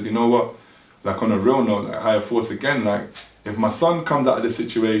 So I just said, you know what? Like, on a real note, like higher force again, like if my son comes out of this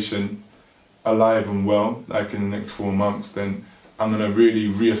situation alive and well, like in the next 4 months, then I'm gonna really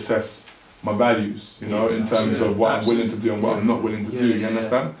reassess my values, you know, in terms of what I'm willing to do and what I'm not willing to do. You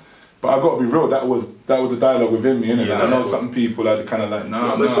understand? But I got to be real. That was a dialogue within me, innit? Like, I know some people are kind of like,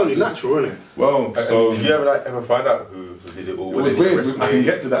 nah. But it's only natural, isn't it? Well, so did you ever find out who did it all? It was weird. I can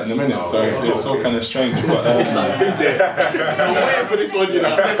get to that in a minute. So it's all kind of strange. But I'm waiting for this one, you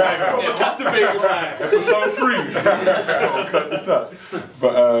know. Captivating, man. Episode 3. I'll cut this up.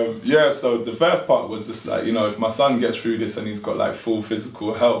 But so the first part was just like, you know, if my son gets through this and he's got like full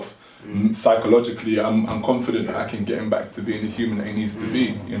physical health, psychologically, I'm confident that I can get him back to being the human that he needs to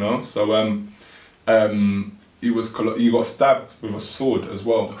be, you know. So he got stabbed with a sword as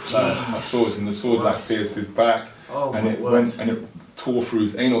well, like a sword, and the sword like pierced his back, and it tore through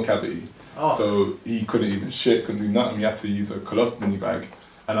his anal cavity. So he couldn't even shit, couldn't do nothing. He had to use a colostomy bag,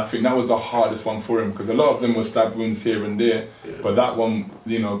 and I think that was the hardest one for him because a lot of them were stab wounds here and there, but that one,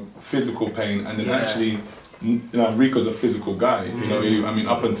 you know, physical pain, and then actually. You know, Rico's a physical guy, you know, I mean,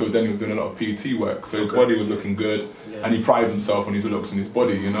 up until then he was doing a lot of PT work, so his body was looking good, and he prides himself on his looks and his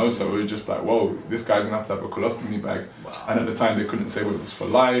body, you know, so it was just like, whoa, this guy's gonna have to have a colostomy bag. And at the time they couldn't say whether it was for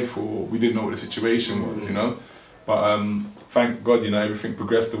life or we didn't know what the situation was, you know. But thank God, you know, everything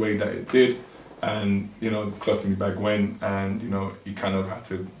progressed the way that it did, and, you know, the colostomy bag went, and, you know, he kind of had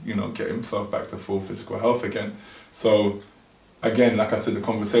to, you know, get himself back to full physical health again. So, again, like I said, the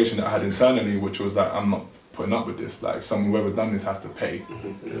conversation that I had internally, which was that I'm not putting up with this, like whoever's done this has to pay.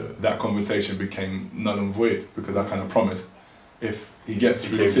 That conversation became null and void because I kind of promised if he gets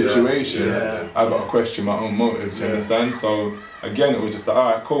through the situation, I got to question my own motives, you understand? So again, it was just like,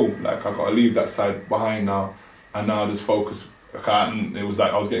 all right, cool, like I got to leave that side behind now, and now just focus. And it was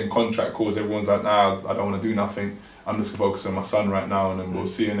like I was getting contract calls, everyone's like, nah, I don't want to do nothing, I'm just focused on my son right now, and then we'll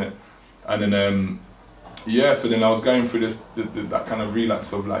see in it. And then so then I was going through this, that kind of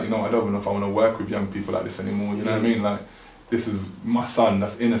relapse of like, you know, I don't even know if I want to work with young people like this anymore, you know what I mean? Like, this is my son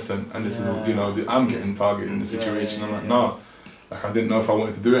that's innocent, and this is, you know, I'm getting targeted in the situation. I'm like, nah, like I didn't know if I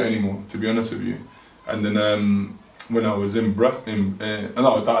wanted to do it anymore, to be honest with you. And then when I was I'd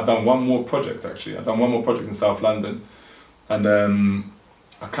done one more project actually. I'd done one more project in South London, and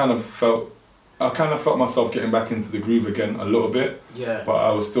I kind of felt myself getting back into the groove again a little bit, but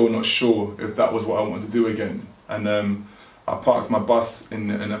I was still not sure if that was what I wanted to do again. And I parked my bus in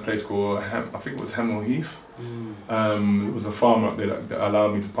a place called, I think it was Hemel Heath. It was a farmer up there that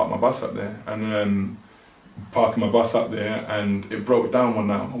allowed me to park my bus up there. And parking my bus up there, and it broke down one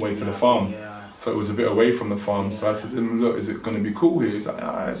night on my way to the farm. So it was a bit away from the farm. So I said to him, look, is it going to be cool here? He's like,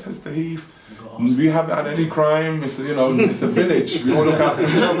 it says the Heath. We haven't had any crime. It's, you know, it's a village. We all look out for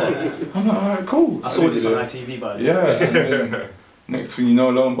each other. I'm like, all right, cool. I saw this on ITV, by the way. Yeah. And then next thing you know,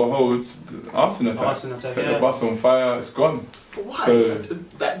 lo and behold, it's the arson attack. Set the bus on fire. It's gone. But why? So,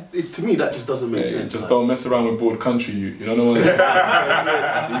 to me, that just doesn't make sense. Just don't mess around with board country, you know what I mean?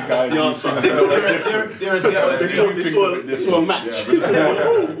 These guys they saw a match.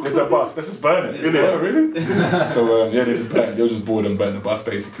 It's a bus, let's just burn it. Oh, really? So they just burnt it. They were just bored and burnt the bus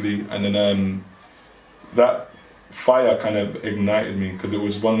basically. And then that fire kind of ignited me, because it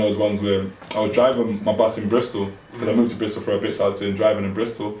was one of those ones where I was driving my bus in Bristol, because I moved to Bristol for a bit, so I was doing driving in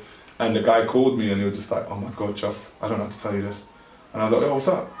Bristol. And the guy called me and he was just like, oh my God, Just, I don't know how to tell you this. And I was like, oh, what's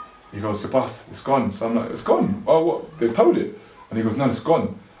up? He goes, your bus, it's gone. So I'm like, it's gone? Oh, what? They've towed it? And he goes, no, it's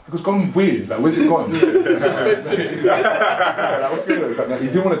gone. I go, it's gone weird. Like, where's it gone? Like, what's going on? It's like, no, he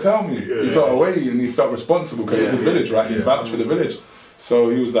didn't want to tell me. He felt away and he felt responsible because it's his village, right? And he vouched for the village. So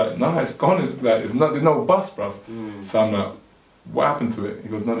he was like, no, it's gone. It's like, there's no bus, bruv. So I'm like, what happened to it? He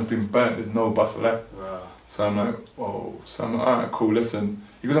goes, no, it's been burnt. There's no bus left. Wow. So I'm like, whoa. So I'm like, all right, cool, listen.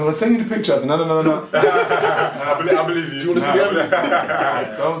 He goes, I'm going to send you the pictures. No. I believe you. Do you want to see the evidence?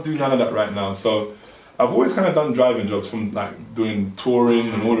 Don't do none of that right now. So I've always kind of done driving jobs, from like doing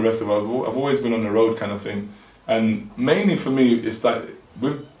touring and all the rest of it. I've always been on the road kind of thing. And mainly for me, it's like,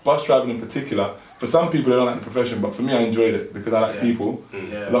 with bus driving in particular, for some people they don't like the profession, but for me I enjoyed it because I like people.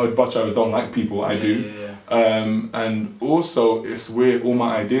 A lot of bus drivers don't like people, I do. And also it's where all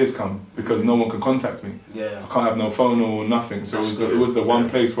my ideas come, because no one can contact me. I can't have no phone or nothing. So it was the one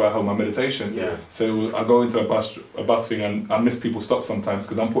place where I held my meditation. So I go into a bus thing and I miss people stop sometimes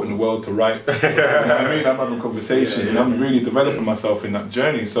because I'm putting the world to right. You know what I mean? I'm having conversations and I'm really developing myself in that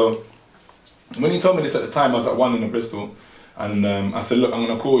journey. So when he told me this at the time, I was at one in Bristol. And I said, look, I'm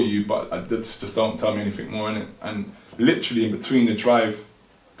going to call you, but just don't tell me anything more in it. And literally in between the drive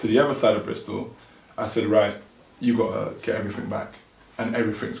to the other side of Bristol, I said, right, you got to get everything back. And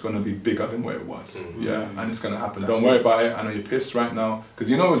everything's going to be bigger than what it was. And it's going to happen. Don't worry about it. I know you're pissed right now. Because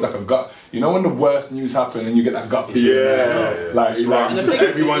you know it's like a gut. You know when the worst news happens and you get that gut feeling? Like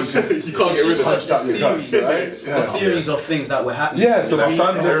everyone's just, you can't get rid of that. A series of things that were happening. So my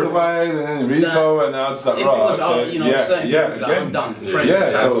son just survived, and then Rico, and I was just like, right, you know what I'm saying? Again. I'm done. So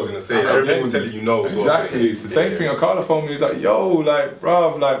I was going to say, everything will tell you no. Exactly. It's the same thing. Carla phoned me, he's like, yo, like,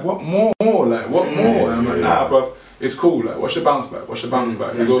 bruv, like, what more? Like, what more? And I'm like, nah, bruv. It's cool, like, what's your bounce back? What's your bounce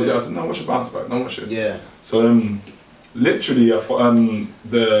back? He goes, I said, no, what's your bounce back? No, what's this? So literally,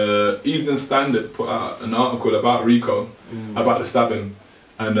 the Evening Standard put out an article about Rico, about the stabbing.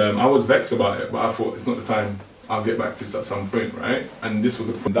 And I was vexed about it, but I thought, it's not the time. I'll get back to this at some point, right? And this was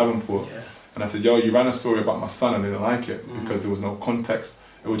in Davenport. And I said, yo, you ran a story about my son, I didn't like it, because there was no context.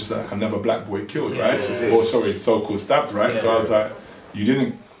 it was just like another black boy killed, right? Or sorry, so-called stabbed, right? So I was like, you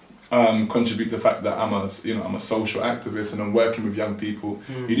didn't contribute to the fact that I'm a social activist and I'm working with young people.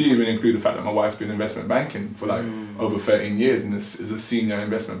 You didn't even include the fact that my wife's been investment banking for like over 13 years and is a senior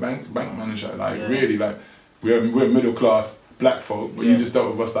investment bank manager. Like really, like we're middle class black folk, but you just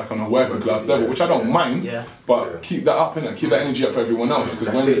dealt with us like on a working class level, which I don't mind. But keep that up, innit? Keep that energy up for everyone else.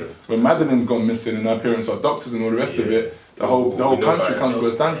 Because when Madeline's gone missing and her parents are doctors and all the rest of it, the whole country comes to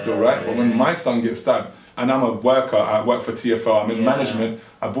a standstill, right? But when my son gets stabbed, and I'm a worker, I work for TFL, I'm in management,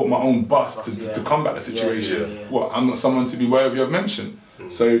 I bought my own bus to combat the situation. What, I'm not someone to be worthy of mention.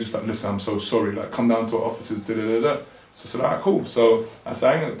 So you're just like, listen, I'm so sorry, like come down to our offices, da-da-da-da. So I said, alright, cool. So I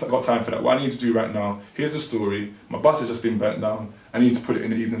said, I ain't got time for that. What I need to do right now, here's the story, my bus has just been burnt down, I need to put it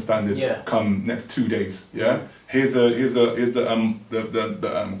in the Evening Standard come next 2 days, Here's the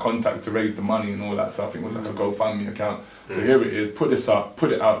contact to raise the money and all that stuff. I think it was like a GoFundMe account. So here it is, put this up,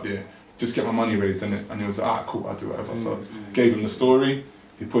 put it out there, just get my money raised in it. And he was like, ah, cool, I'll do whatever. So gave him the story,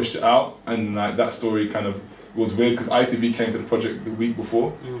 he pushed it out, and like that story kind of was weird because ITV came to the project the week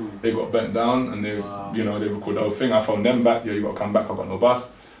before. They got burnt down and they, you know, they recorded the whole thing. I phoned them back, you got to come back, I've got no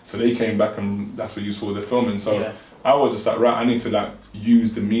bus. So they came back and that's where you saw the filming. So I was just like, right, I need to like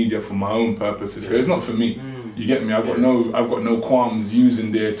use the media for my own purposes. It's not for me. You get me? I've got no qualms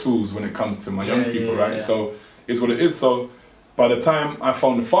using their tools when it comes to my young people, right? So it's what it is. So by the time I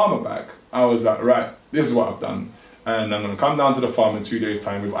phoned the farmer back, I was like, right, this is what I've done. And I'm going to come down to the farm in 2 days'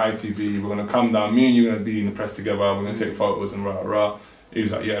 time with ITV. We're going to come down, me and you are going to be in the press together. We're going to take photos and rah. He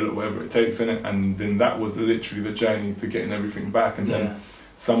was like, yeah, look, whatever it takes, innit? And then that was literally the journey to getting everything back. And then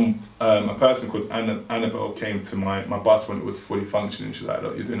a person called Annabelle came to my bus when it was fully functioning. She's like,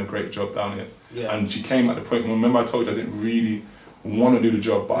 look, you're doing a great job down here. And she came at the point, remember I told you I didn't really want to do the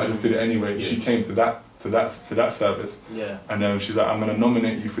job, but I just did it anyway. She came to that service. And she's like, I'm going to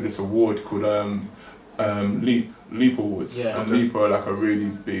nominate you for this award called Leap Awards. And Leap are like a really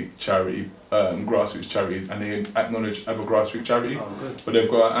big charity, grassroots charity, and they acknowledge other grassroots charities. But they've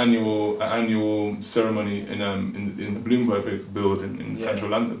got an annual ceremony in the Bloomberg building in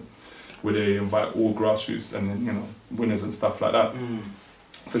central London, where they invite all grassroots and then, you know, winners and stuff like that.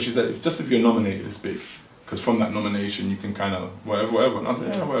 So she said, if you're nominated, it's big, because from that nomination you can kind of whatever. And I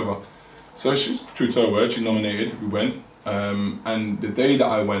said, yeah, whatever. So she's true to her word. She nominated. We went. And the day that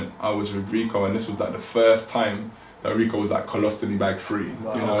I went, I was with Rico, and this was like the first time that Rico was like colostomy bag free,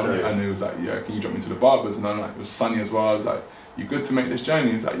 you know, and he was like, yeah, can you drop me to the barbers? And I'm like, it was sunny as well. I was like, you good to make this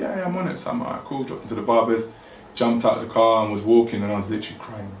journey? He's like, yeah, I'm on it. So I'm like, alright, cool, dropped into the barbers, jumped out of the car and was walking, and I was literally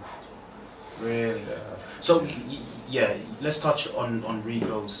crying. Really? So, yeah, let's touch on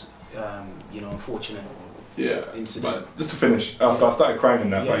Rico's, you know, unfortunate incident. But just to finish, so I started crying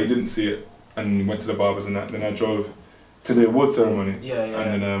in that, but he didn't see it, and went to the barbers and that. Then I drove to the award ceremony,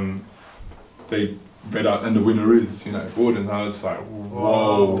 and then they read out, and the winner is, you know, Gordon. And I was like,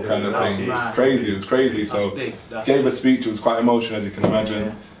 whoa, kind of thing. It was crazy. So gave a speech. It was quite emotional, as you can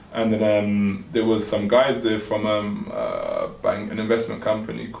imagine. And then there was some guys there from an investment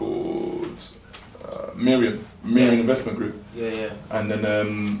company called Miriam Investment Group. And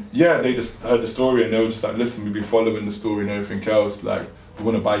then they just heard the story, and they were just like, listen, we've been following the story and everything else, like, we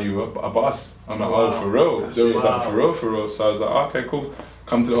want to buy you a bus. I'm like, oh, for real? They was like, for real. So I was like, okay, cool.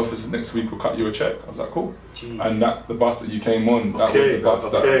 Come to the offices next week, we'll cut you a check. I was like, cool. And the bus that you came on, that was the bus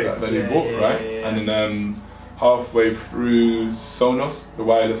that they bought, right? And then halfway through Sonos, the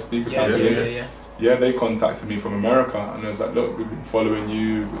wireless speaker company, they contacted me from America, and I was like, look, we've been following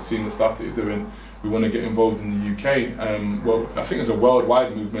you, we've seen the stuff that you're doing, we want to get involved in the UK. Well, I think it's a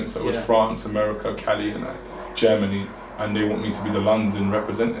worldwide movement, so it was France, America, Cali, and Germany. And they want me to be the London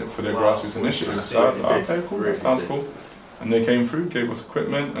representative for their grassroots initiative. So I was like, okay, cool, that sounds cool. And they came through, gave us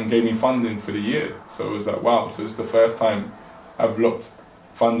equipment, and gave me funding for the year. So it was like, wow, so it's the first time I've locked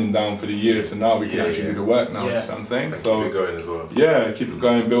funding down for the year, so now we can actually do the work now, you know what I'm saying? And so keep it going as well. Yeah, keep it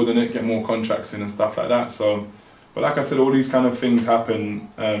going, building it, get more contracts in and stuff like that. So, but like I said, all these kind of things happen,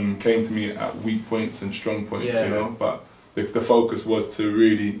 came to me at weak points and strong points, you know, but the focus was to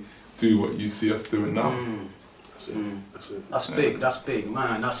really do what you see us doing now. That's big,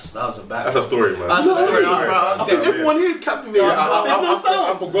 man. That was a bad. That's a story, man. That's a story, I think everyone here is captivated. There's no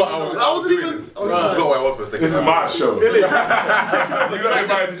sound. I forgot. I wasn't even. I forgot where I was for a second. This is my show. Really? You got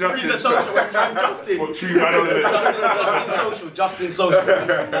invited to Justin Social.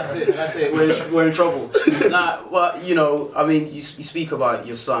 That's it. We're in trouble. Nah, well, you know, I mean, you speak about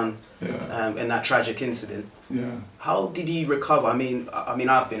your son and that tragic incident. How did he recover? I mean,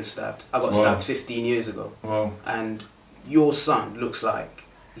 I've been stabbed. I got stabbed 15 years ago. And your son looks like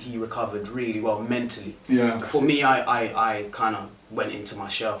he recovered really well mentally. Yeah. For me, I kind of went into my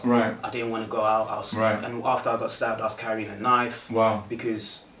shell. Right. I didn't want to go out. And after I got stabbed, I was carrying a knife. Wow.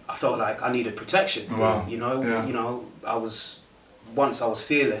 Because I felt like I needed protection. Wow. You know, once I was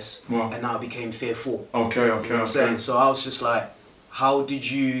fearless, wow. and now I became fearful. Okay. You know what I'm saying? So I was just like, how did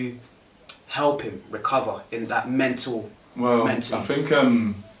you help him recover in that mentally? I think,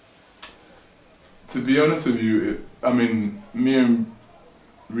 to be honest with you, me and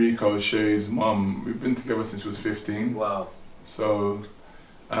Rico, Shay's mum, we've been together since she was 15. Wow. So,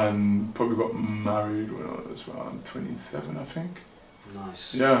 and probably got married when I was around 27, I think.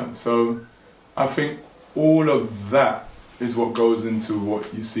 Nice. Yeah, so I think all of that is what goes into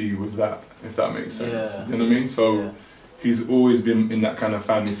what you see with that, if that makes sense. Yeah. Do you know what I mean? So he's always been in that kind of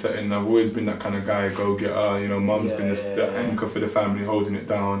family setting. I've always been that kind of guy, go-getter, you know, mum's been the anchor for the family, holding it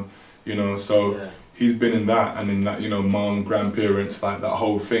down, you know, so he's been in that, and in that, you know, mum, grandparents, like that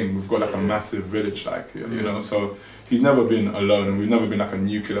whole thing. We've got like a massive village, like, you know, so he's never been alone, and we've never been like a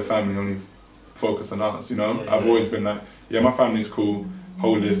nuclear family, only focused on us, you know. I've always been like, my family's cool,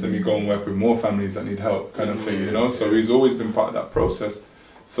 hold this, let me go and work with more families that need help, kind of thing, you know. So he's always been part of that process.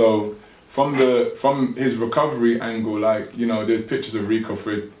 So from his recovery angle, like, you know, there's pictures of Rico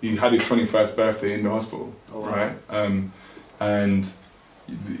he had his 21st birthday in the hospital, right? And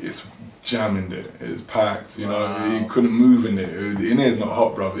it's jamming there, it's packed, you know, he couldn't move in there. In there's not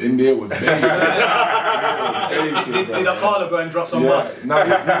hot, bro. In there was baking. Did Apollo go and drop some bus? No,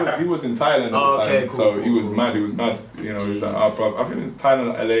 he was in Thailand at the time, so he was mad, you know. He was like, I think it was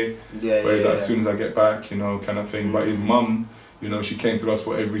Thailand or LA, but he's like, as soon as I get back, you know, kind of thing. But his mum, you know, she came to the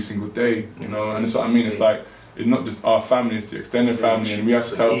hospital every single day, you know, and that's what I mean. It's like, it's not just our family, it's the extended family, and we have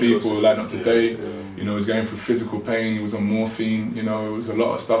to tell people, like, not today, you know, he's going through physical pain, he was on morphine, you know, it was a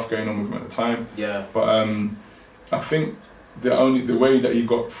lot of stuff going on with him at the time. Yeah. But I think the way that he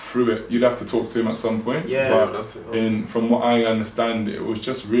got through it, you'd have to talk to him at some point. Yeah. But from what I understand, it was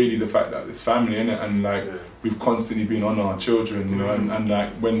just really the fact that it's family, innit, and like we've constantly been on our children, you know, and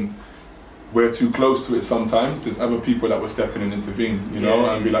like when we're too close to it sometimes, there's other people that will step in and intervene, you know,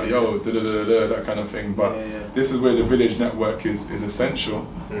 and be like, yo, that kind of thing. But this is where the village network is essential,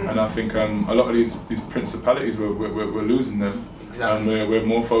 and I think a lot of these principalities, we're losing them, and we're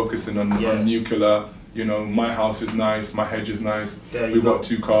more focusing on nuclear. You know, my house is nice, my hedge is nice, we've got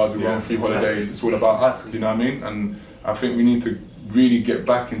 2 cars, we go on 3 holidays, it's all about us, do you know what I mean? And I think we need to really get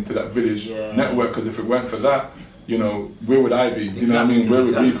back into that village network, because if it weren't for that, you know, where would I be? Do you know what I mean? Where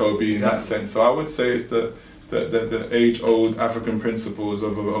would Rico be in that sense? So I would say it's the age-old African principles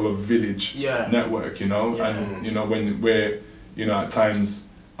of a village network, you know, and you know, where you know, at times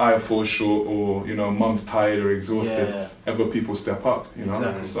I fall short, or you know, mum's tired or exhausted, other people step up, you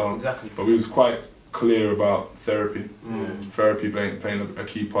know. But we was quite clear about therapy. Therapy playing a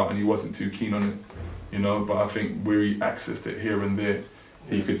key part, and he wasn't too keen on it, you know. But I think where he accessed it here and there,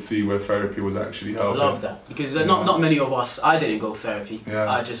 you could see where therapy was actually helping. I love that, because not many of us, I didn't go therapy,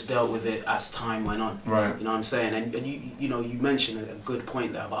 I just dealt with it as time went on. Right. You know what I'm saying? And you know, you mentioned a good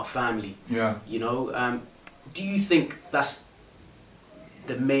point there about family. Yeah. You know, do you think that's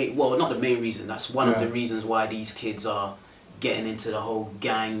the main, well, not the main reason, that's one of the reasons why these kids are getting into the whole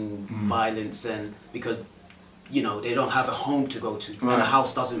gang violence, and because, you know, they don't have a home to go to, and a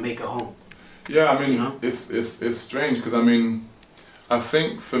house doesn't make a home? Yeah, I mean, you know? it's strange, because I mean, I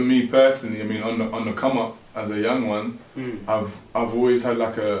think for me personally, I mean, on the come up as a young one, I've always had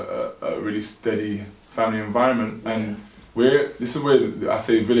like a really steady family environment, and this is where I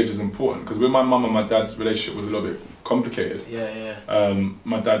say village is important, because with my mum and my dad's relationship was a little bit complicated.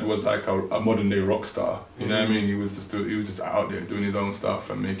 My dad was like a modern day rock star, you know what I mean? He was just out there doing his own stuff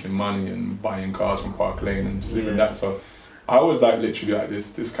and making money and buying cars from Park Lane and just living that. So I was like literally like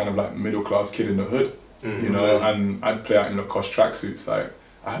this kind of like middle class kid in the hood. You know, and I'd play out in Lacoste tracksuits. Like,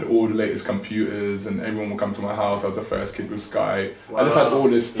 I had all the latest computers, and everyone would come to my house. I was the first kid with Sky. I just had all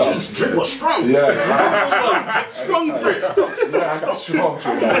this stuff. Jeez, drip was strong. Yeah, strong drip. Yeah, I got strong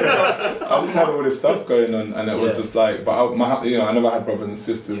drip. I just had all this stuff going on, and it was just like, but you know, I never had brothers and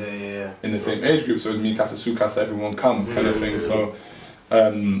sisters in the same age group, so it was me, Casa, Su Casa, everyone come kind of thing. So,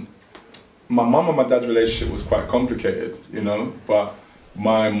 my mum and my dad's relationship was quite complicated, you know, but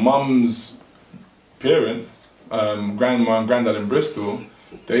my mum's parents, grandma and granddad in Bristol,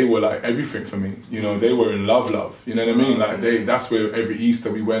 they were like everything for me, you know. They were in love, you know what I mean? Like that's where every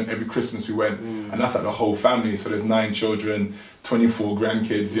Easter we went, every Christmas we went, and that's like the whole family. So there's 9 children, 24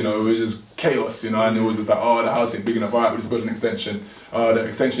 grandkids, you know. It was just chaos, you know, and it was just like, oh, the house ain't big enough, alright, we'll just build an extension. The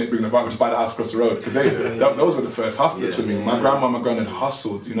extension ain't big enough, alright, we'll just buy the house across the road. Because those were the first hustlers for me. My grandma and my granddad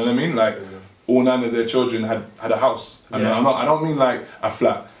hustled, you know what I mean? Like, all 9 of their children had a house. And I don't mean like a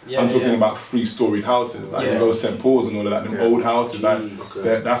flat. I'm talking about 3-storied houses, like you go St. Paul's and all of that, them old houses.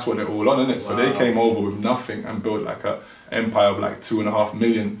 That's what they're all on, innit? So they came over with nothing and built like a empire of like 2.5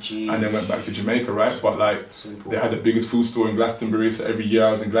 million, and then went back to Jamaica, right? But like they had the biggest food store in Glastonbury, so every year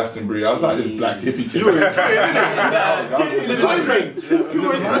I was in Glastonbury, I was like this black hippie kid. You were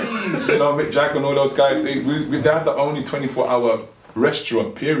Mick Jack and all those guys, they had the only 24-hour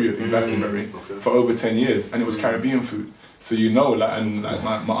restaurant period in Glastonbury for over 10 years, and it was Caribbean food. So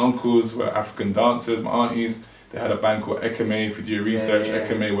my uncles were African dancers, my aunties, they had a band called Ekame. If you do your research,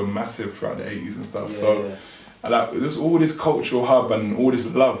 Ekame were massive throughout the 80s and stuff. Like there's all this cultural hub and all this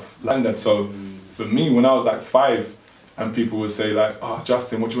love landed. So for me, when I was like 5, and people would say like, "Oh,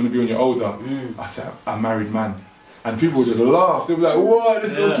 Justin, what do you want to be when you're older?" I said, "A married man," and people would just laugh. They were like, "What?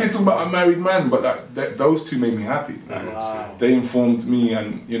 This little kid talking about a married man?" But those two made me happy. Like, they informed me,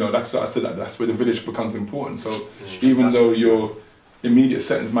 and that's what I said. That's where the village becomes important. So even though your immediate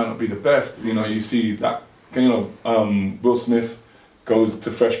settings might not be the best, you see that. Will Smith goes to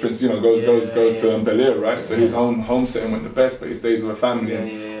Fresh Prince, goes to Bel Air, right? So his home setting went the best, but he stays with a family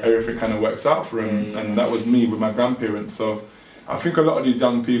and everything kind of works out for him. And that was me with my grandparents. So I think a lot of these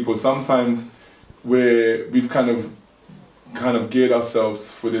young people, sometimes we've kind of geared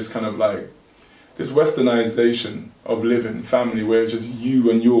ourselves for this kind of like, this westernization of living family where it's just you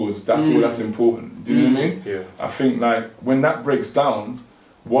and yours, that's all that's important. Do you know what I mean? Yeah. I think like when that breaks down,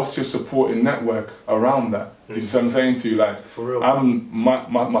 what's your supporting network around that? Do you see what I'm saying to you? Like, for real.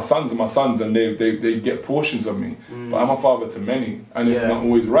 My sons are my sons, and they get portions of me, but I'm a father to many, and it's not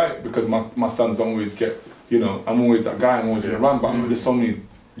always right because my sons don't always get, I'm always that guy, I'm always gonna run, but there's so many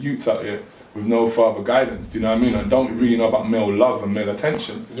youths out here with no father guidance, do you know what I mean? And don't really know about male love and male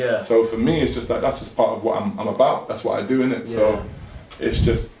attention. Yeah. So for me, it's just like, that's just part of what I'm about, that's what I do, innit? Yeah. So it's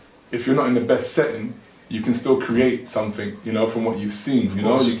just, if you're not in the best setting, you can still create something, from what you've seen,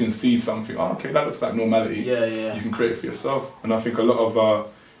 you can see something, okay, that looks like normality. You can create it for yourself. And I think a lot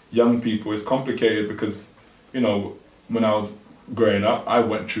of young people, it's complicated because, when I was growing up, I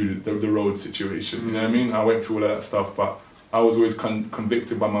went through the road situation, you know what I mean? I went through all of that stuff, but I was always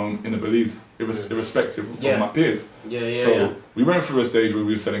convicted by my own inner beliefs, irrespective of my peers. So we went through a stage where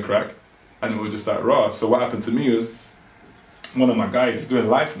we were selling crack, and it was just like raw. So what happened to me was, one of my guys, he's doing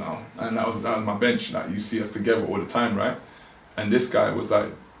life now, and that was my bench. Like, you see us together all the time, right? And this guy was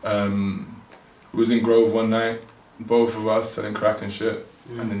like, we was in Grove one night, both of us selling crack and shit,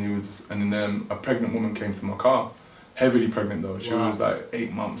 and then a pregnant woman came to my car, heavily pregnant though. She was like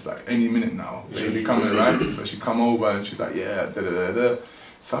 8 months, like any minute now, baby coming, right? So she come over and she's like, yeah, da da da da.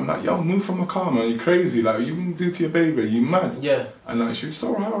 So I'm like, yo, move from my car, man. You crazy? Like, you can do to your baby? You mad? Yeah. And like, she was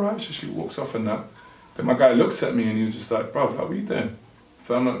all right. So she walks off and that. Then my guy looks at me and he was just like, bruv, like, what are you doing?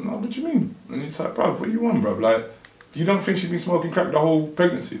 So I'm like, no, what do you mean? And he's like, bruv, what do you want, bruv? Like, you don't think she's been smoking crack the whole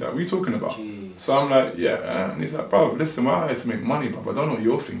pregnancy? Like, what are you talking about? Jeez. So I'm like, yeah. And he's like, bruv, listen, we're out here to make money, bruv. I don't know what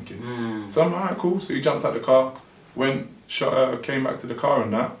you're thinking. So I'm like, alright, cool. So he jumped out the car, went, shot her, came back to the car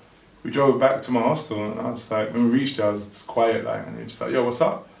and that. We drove back to my hostel and I was just like, when we reached there, I was just quiet, like, and he was just like, yo, what's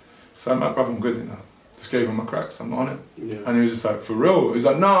up? So I'm like, bruv, I'm good, Just gave him my cracks, I'm not on it. Yeah. And he was just like, for real? He's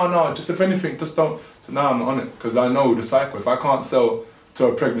like, no, just if anything, just don't. So now I'm not on it, because I know the cycle. If I can't sell to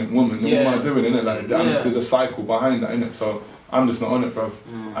a pregnant woman, then what am I doing, innit? Like, there's a cycle behind that, innit? So I'm just not on it, bruv.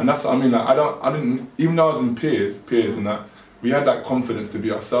 And that's what I mean, like, I didn't, even though I was in peers and that, we had that confidence to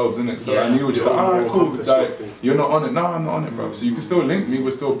be ourselves, innit? So I knew just like, alright, cool, like, you're not on it? No, I'm not on it, bruv. So you can still link me, we're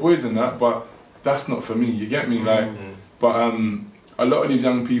still boys in that, but that's not for me, you get me? Like, but a lot of these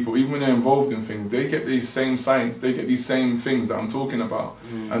young people, even when they're involved in things, they get these same signs, they get these same things that I'm talking about,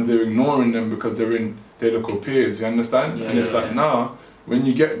 and they're ignoring them because they're in their local peers, you understand? And it's like, nah, when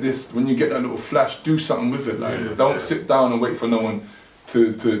you get that little flash, do something with it. Like, don't sit down and wait for no one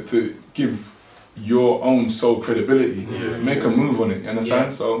to give your own soul credibility. Make a move on it, you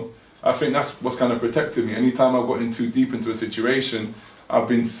understand? So I think that's what's kind of protected me. Anytime I've gotten too deep into a situation, I've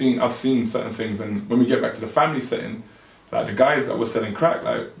seen certain things, and when we get back to the family setting, like the guys that were selling crack,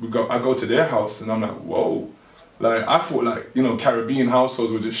 like I go to their house and I'm like, whoa. Like, I thought, like, Caribbean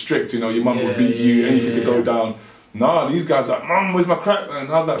households were just strict, your mum would beat you, anything could go down. Nah, these guys are like, Mum, where's my crack? And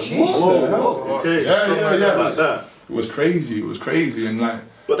I was like, what the hell? Okay. Yeah. Like that. It was crazy, and like.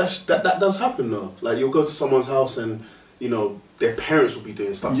 But that does happen though. Like, you'll go to someone's house and, their parents will be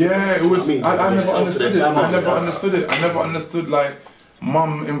doing stuff. Yeah, it was. I never understood it. I never understood like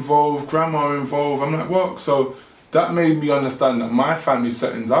mum involved, grandma involved. I'm like, what? So that made me understand that my family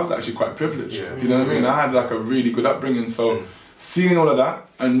settings, I was actually quite privileged. Yeah. Do you know what I mean? I had like a really good upbringing. So seeing all of that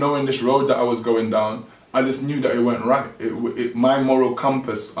and knowing this road that I was going down, I just knew that it weren't right. My moral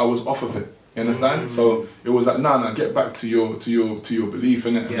compass, I was off of it. You understand? So it was like, nah, get back to your belief,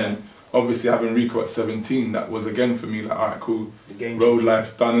 innit? And then obviously having Rico at 17, that was again for me like, alright, cool, road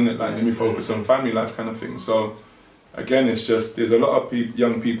life done, innit? Like let me focus on family life kind of thing. So again, it's just, there's a lot of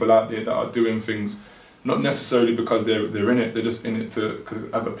young people out there that are doing things not necessarily because they're in it, they're just in it to cause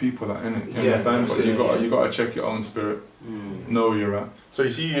other people are in it. You understand? But you gotta check your own spirit, know where you're at. So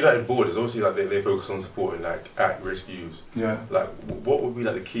you see United Borders, obviously like they focus on supporting like at-risk youths. Yeah. Like what would be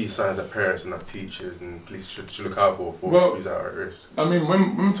like the key signs that parents and like teachers and police should look out for youths that are at risk? I mean,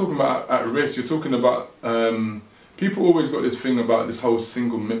 when we're talking about at risk, you're talking about people always got this thing about this whole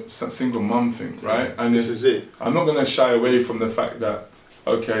single mum thing, right? And this is it. I'm not gonna shy away from the fact that,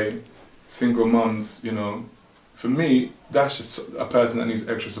 okay, single mums, you know, for me, that's just a person that needs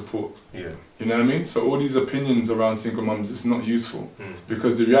extra support. Yeah. You know what I mean? So all these opinions around single mums is not useful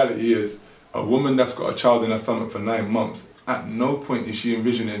because the reality is a woman that's got a child in her stomach for 9 months, at no point is she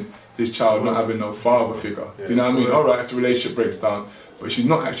envisioning this child not having no father figure. Do you know what I mean? Alright, if the relationship breaks down, but she's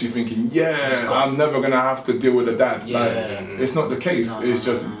not actually thinking, I'm never going to have to deal with a dad. It's not the case. It's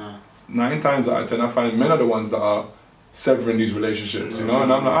just 9 times out of 10 I find men are the ones that are severing these relationships, you know,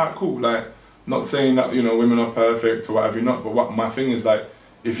 and I'm like, alright, cool, like, not saying that, you know, women are perfect or whatever you're not, but what my thing is like,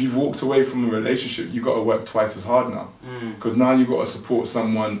 if you've walked away from a relationship, you got to work twice as hard now, because now you got to support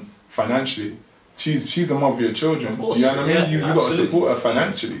someone financially. She's the mother of your children. Do you know what I mean? You got to support her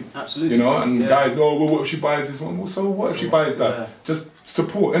financially. Absolutely. You know, and guys, oh, well, what if she buys this one? Well, so what if she buys that? Just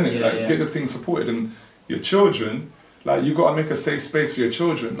support, innit? Get the thing supported, and your children, like, you got to make a safe space for your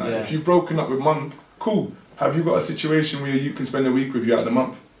children. Like, if you've broken up with mum, cool. Have you got a situation where you can spend a week with you out of the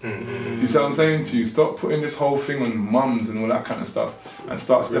month? Do you see what I'm saying to you? Stop putting this whole thing on mums and all that kind of stuff and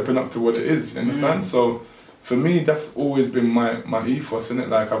start stepping up to what it is, you understand? So for me, that's always been my ethos, innit?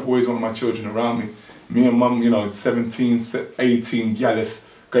 Like, I've always wanted my children around me. Me and mum, you know, 17, 18, jealous,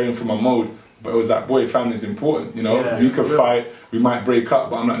 going through my mode. But it was like, boy, family's important, you know? We could fight, we might break up,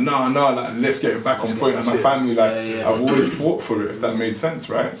 but I'm like, no, like, let's get it back on point. And my family, like, I've always fought for it, if that made sense,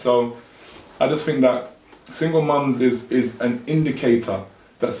 right? So I just think that single mums is an indicator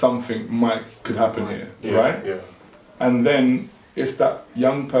that something could happen here, right? Yeah. And then it's that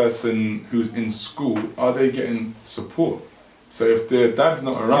young person who's in school, are they getting support? So if their dad's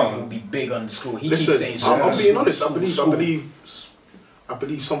not around, will be big on the school. Keeps saying I'm being honest. I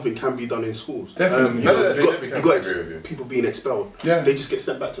believe something can be done in schools. Definitely. You got people being expelled. They just get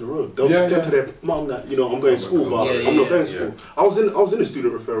sent back to the road. They'll pretend to their mum that, you know, I'm going to school, but I'm not going to school. I was in a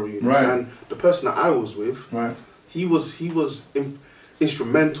student referral unit, and the person that I was with, he was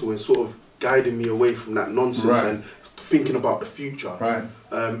instrumental in sort of guiding me away from that nonsense and thinking about the future.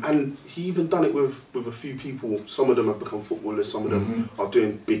 And he even done it with a few people. Some of them have become footballers, some of them are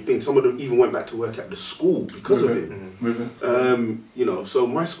doing big things. Some of them even went back to work at the school because of it. You know, so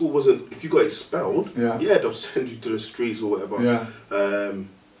my school wasn't, if you got expelled, they'll send you to the streets or whatever.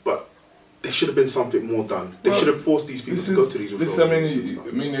 But there should have been something more done. They should have forced these people to go to these referrals.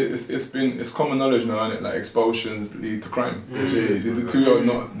 It's common knowledge now, isn't it? Like, expulsions lead to crime. The two are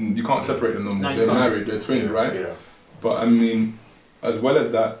not, you can't separate them no more. They're married, they're twins, right? But I mean, as well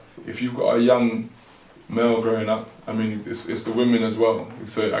as that, if you've got a young male growing up, I mean, it's the women as well.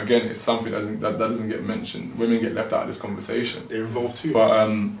 So again, it's something that doesn't get mentioned. Women get left out of this conversation. They're involved too. But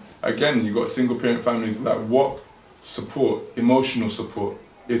again, you've got single parent families. Like, what support, emotional support,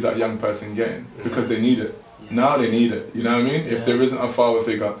 is that young person getting? Because they need it. Now they need it. You know what I mean? If there isn't a father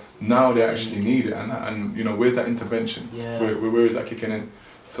figure, now they actually need it. And you know, where's that intervention? Where is that kicking in?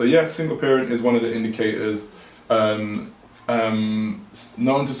 So yeah, single parent is one of the indicators. Known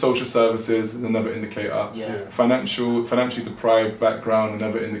to social services is another indicator. Financially deprived background,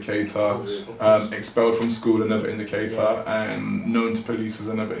 another indicator. Expelled from school, another indicator. And known to police is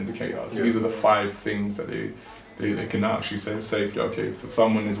another indicator. So these are the 5 things that they can actually say safely. Okay, if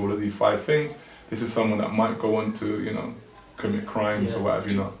someone is all of these 5 things, this is someone that might go on to, you know, commit crimes or whatever.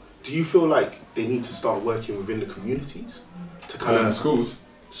 You know. Do you feel like they need to start working within the communities to kind of schools,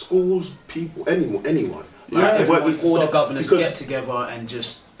 people, anyone? Like, all the governors get together and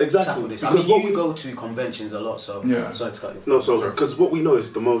just tackle this. Because you go to conventions a lot, so sorry to cut you. No, so because what we know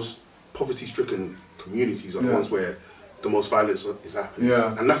is the most poverty-stricken communities are the ones where the most violence is happening.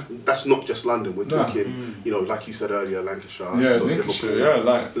 And that's not just London. We're talking, you know, like you said earlier, Lancashire. Lincolnshire.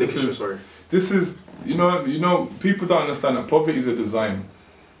 Lincolnshire. Sorry. This is, you know, people don't understand that poverty is a design.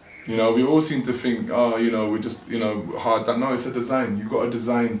 You know, we all seem to think, oh, you know, we're just, you know, hard. No, it's a design. You've got to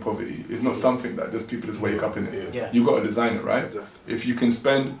design poverty. It's not something that just people just wake up in it. You've got to design it, right? Exactly. If you can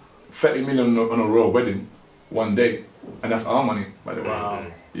spend 30 million on a royal wedding one day, and that's our money, by the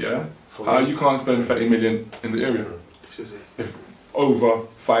way. Yeah? How you can't spend 30 million in the area? over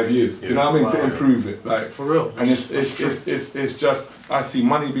 5 years. Do you know what I mean? To improve it, like for real. And it's just, I see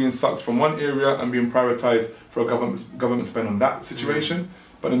money being sucked from one area and being prioritised for a government spend on that situation,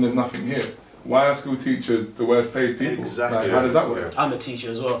 but then there's nothing here. Why are school teachers the worst paid people? Exactly. Like, how does that work? I'm a teacher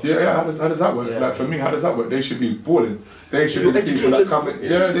as well. Yeah, how does that work? Like for me, how does that work? They should be balling. They should be people that come in.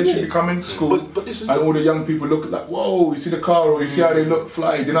 They should be coming to school, but this is and all the young people look like, whoa, you see the car, or you see how they look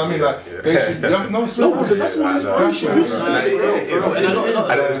fly. Do you know what I mean? Like they should. No, because that's all inspiration. And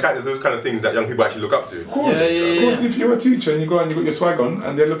there's those kind of things that young people actually look up to. Of course, of course. If you're a teacher and you go and you got your swag on,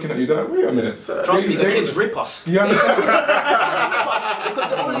 and they're looking at you, they're like, wait a minute. Trust me, the kids rip us. You understand? Because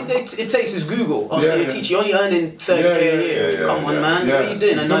the only thing it takes is Google. I'll say, teacher, you're only earning 30k a year. Come on, man. What are you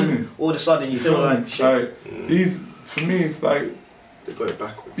doing? And then all of a sudden you feel like shit. For me, it's like they got it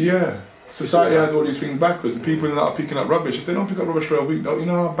backwards. Yeah, society has all these things backwards. The people that are picking up rubbish, if they don't pick up rubbish for a week, you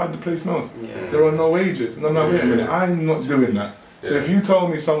know how bad the place smells. There are no wages, and I'm like, wait a minute, I'm not doing that. So if you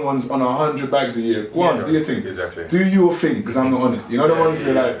told me someone's on 100 bags a year, go on, do your thing. Exactly. Do your thing, because I'm not on it. You know the ones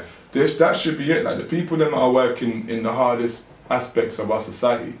that like that should be it. Like the people that are working in the hardest aspects of our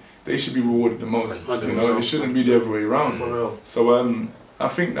society, they should be rewarded the most. You know, it shouldn't be the other way around. For real. So I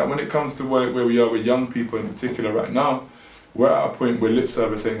think that when it comes to where we are with young people in particular right now, we're at a point where lip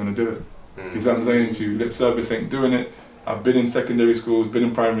service ain't gonna do it. You see what I'm saying to you? Lip service ain't doing it. I've been in secondary schools, been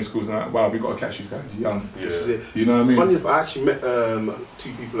in primary schools, and I'm like, wow, we got to catch these guys young. This is it. You know what I mean? Funny enough, I actually met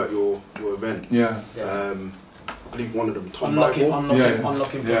 2 people at your event. Yeah. I believe one of them, Tom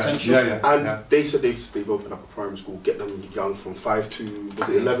Unlocking potential. And they said they've opened up a primary school, get them young from 5 to, was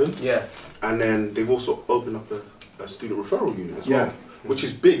it 11? Yeah. And then they've also opened up a student referral unit as well. Which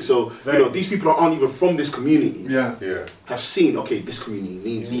is big, so you know these people aren't even from this community. Have seen, okay, this community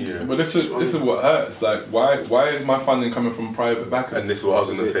needs it. But this is what hurts. Like, why is my funding coming from private backers? And this is what I was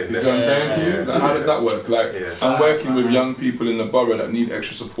going to say. You see what I'm saying to you? Like, how does that work? Like, I'm working with young people in the borough that need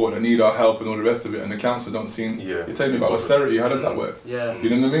extra support, that need our help, and all the rest of it. And the council don't seem. You're telling me about austerity. How does that work? You know what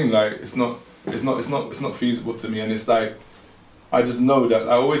I mean? Like, it's not feasible to me. And it's like, I just know that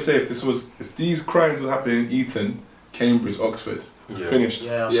I always say if these crimes were happening in Eton, Cambridge, Oxford. Finished.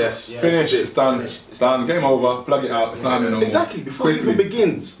 Finished. It's done. It's done. Game over. Plug it out. It's not happening no more. Exactly. Before it even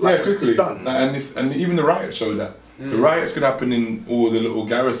begins. Quickly. It's done. And even the riots show that. The riots could happen in all the little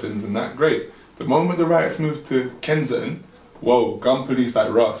garrisons and that. Great. The moment the riots moved to Kensington, whoa, gun police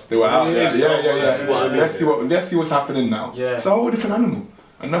like Ross. They were out there. Let's see what's happening now. It's a whole different animal.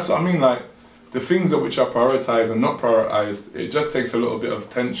 And that's what I mean. Like the things that which are prioritized and not prioritized, it just takes a little bit of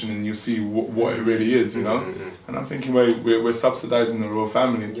tension, and you see what it really is, you know. And I'm thinking we're subsidizing the royal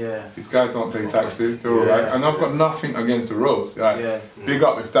family. These guys don't pay taxes, they're alright. And I've got nothing against the royals. Like, big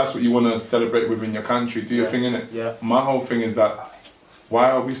up if that's what you want to celebrate within your country. Do your thing in it. My whole thing is that why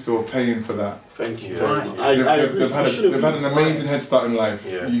are we still paying for that? Thank you. They've had an amazing head start in life.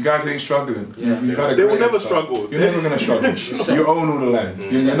 You guys ain't struggling. You've had a they will never struggle. You're never going to struggle. You own all the land.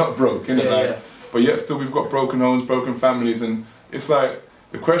 You're not broke, innit? But yet still we've got broken homes, broken families, and it's like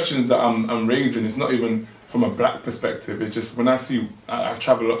the questions that I'm raising is not even from a black perspective. It's just when I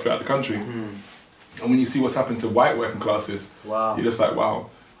travel a lot throughout the country, and when you see what's happened to white working classes, you're just like, wow,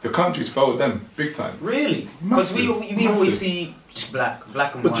 the country's failed them big time. Really? Because we always see just black and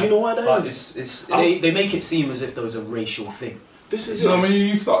white. But do you know why that is? They make it seem as if there was a racial thing. This is when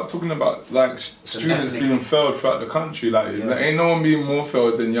you start talking about like students being failed throughout the country, like ain't no one being more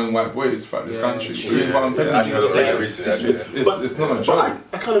failed than young white boys throughout this country. I'm telling you, it's not a joke.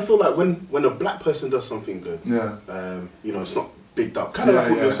 I kind of feel like when a black person does something good, you know, it's not bigged up. Kind of like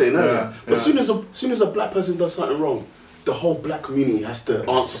what you were saying earlier. But as soon as a black person does something wrong, the whole black community has to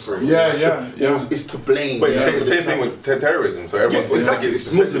answer for it. It's to blame. But it's the same thing with terrorism. So everyone's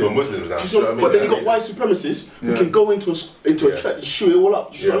it's Muslim or Muslims now. But then you got white supremacists who can go into a church and shoot it all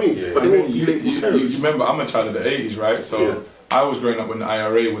up. Do you know what I mean? But they won't you remember, I'm a child of the 80s, right? So I was growing up when the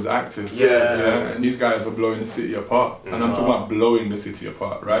IRA was active. And these guys are blowing the city apart. And I'm talking about blowing the city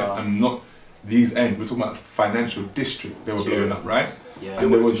apart, right? And not these ends. We're talking about financial district they were blowing up, right?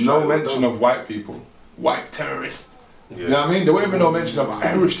 And there was no mention of white people, white terrorists. You know what I mean? There wasn't even no mention of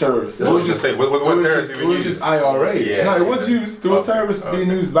Irish terrorists. It was just IRA. No, it was used. There was terrorists being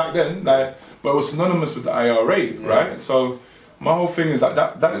used back then, like, but it was synonymous with the IRA, right? So my whole thing is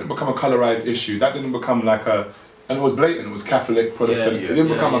that didn't become a colorized issue. That didn't become like and it was blatant. It was Catholic, Protestant. It didn't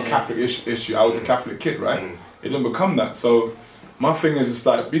become a Catholic issue. I was a Catholic kid, right? It didn't become that. So my thing is just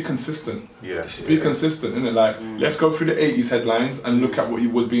like, be consistent. Be consistent, innit? Like, let's go through the 80s headlines and look at what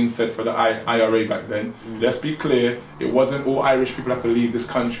was being said for the IRA back then. Let's be clear, it wasn't all Irish people have to leave this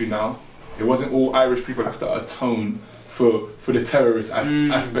country now. It wasn't all Irish people have to atone for the terrorist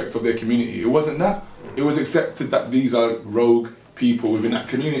aspect of their community. It wasn't that. It was accepted that these are rogue people within that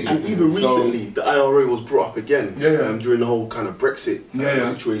community. And even recently, the IRA was brought up again during the whole kind of Brexit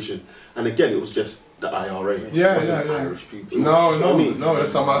situation. And again, it was just the IRA. Irish people. No,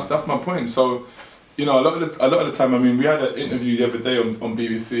 that's my point. So, you know, a lot of the time, I mean, we had an interview the other day on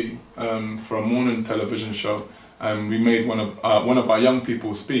BBC for a morning television show, and we made one of our young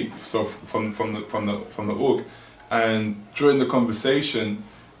people speak. So from the org, and during the conversation,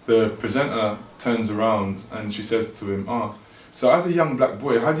 the presenter turns around and she says to him, so as a young black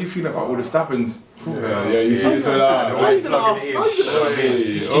boy, how do you feel about all the stabbings? You see this? How are you gonna ask? Did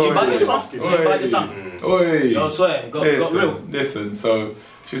you bite your tongue? Did you bite your tongue? No, I swear, got real. Listen, so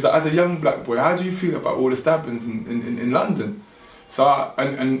she was like, as a young black boy, how do you feel about all the stabbings in London? So,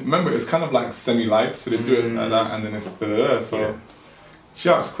 and remember, it's kind of like semi-live, so they do it like that, and then it's so she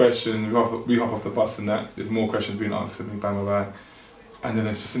asks questions, we hop off the bus and that, there's more questions being answered, and bang. And then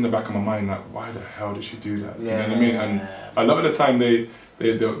it's just in the back of my mind, like, why the hell did she do that? Do you know what I mean? And a lot of the time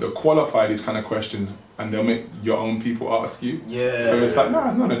they'll qualify these kind of questions and they'll make your own people ask you. So it's like, no,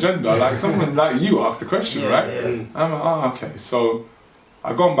 it's not an agenda. Like someone like you asked the question, right? I'm like, okay. So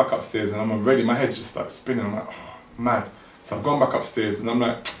I've gone back upstairs and I'm already, my head just starts spinning. I'm like, mad. So I've gone back upstairs and I'm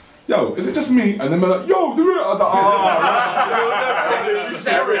like, yo, is it just me? And then they're like, yo, do it. I was like,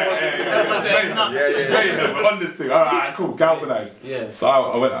 we're on this thing. All right, cool, galvanized. So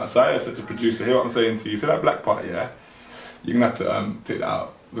I went outside, I said to the producer, hear what I'm saying to you. So that black part, you're gonna have to take that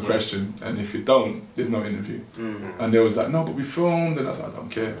out, the question, and if you don't, there's no interview. And they was like, no, but we filmed, and I was like, I don't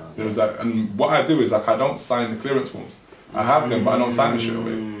care. They was like, and what I do is like, I don't sign the clearance forms. I have them, but I don't sign them straight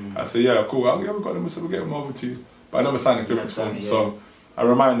away. I say, yeah, cool, we've got them, so we'll get them over to you. But I never signed the clearance form, so I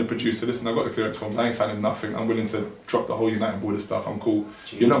remind the producer, listen, I've got the clearance forms, I ain't signing nothing, I'm willing to drop the whole United Border stuff, I'm cool.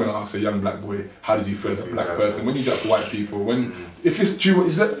 You're not going to ask a young black boy, how does he feel as a black person? When you drop white people, if it's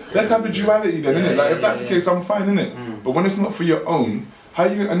let's have the duality then, innit? Like, if that's the case, I'm fine, innit? But when it's not for your own, how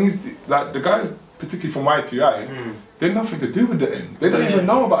you, and these, like, the guys, particularly from YTI, they're nothing to do with the ends. They don't even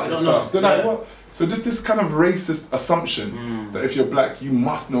know about this stuff. They're like, what? So this kind of racist assumption that if you're black, you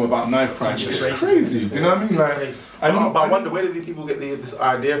must know about knife crime. It's crazy. Do you know what I mean? Like, I wonder, where do these people get this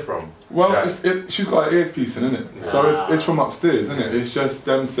idea from? Well, she's got an ears piece in it, so it's from upstairs, isn't it? It's just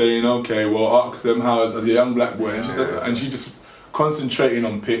them saying, okay, well, ask them how as a young black boy, and she just concentrating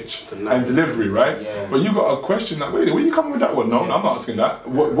on pitch and delivery, right? But you got a question like, wait, where you coming with that one? No, I'm not asking that.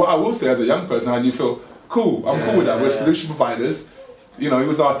 What I will say as a young person, how do you feel? Cool, I'm cool with that. We're solution providers. You know, he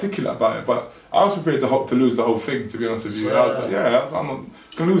was articulate about it, but I was prepared to lose the whole thing, to be honest with you. I was like, I'm not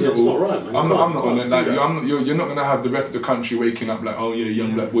gonna lose it all. It's not right, man. I'm not on it. Like, you're not gonna have the rest of the country waking up like, oh yeah,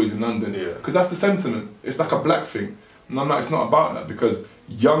 young black boys in London. Because that's the sentiment. It's like a black thing. And I'm like, it's not about that, because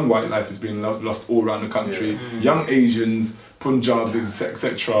young white life is being lost all around the country. Young Asians, Punjabs,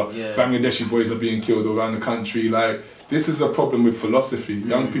 etc. Bangladeshi boys are being killed all around the country. Like, this is a problem with philosophy.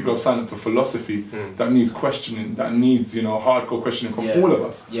 Young people have signed up for philosophy that needs questioning, that needs, you know, hardcore questioning from all of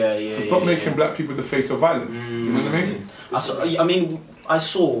us. So stop making black people the face of violence. You know what I mean? I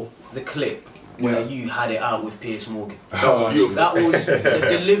saw the clip where you had it out with Piers Morgan. That was the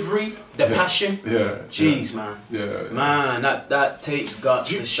delivery, the passion. Jeez, man. Man, that takes guts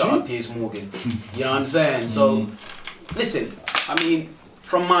to shut up Piers Morgan. You know what I'm saying? So, listen, I mean,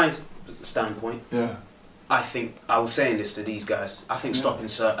 from my standpoint, I think, I was saying this to these guys, I think Stop and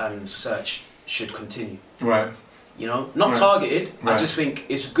Search should continue. You know, not targeted, I just think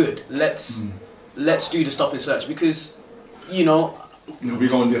it's good. Let's do the Stop and Search, because, you know... We're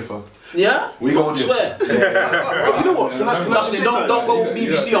going to differ. Yeah? We're going to swear. You know what? Justin, don't go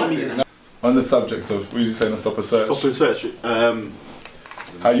BBC on me. On the subject of, what did you say, Stop and Search? Stop and Search.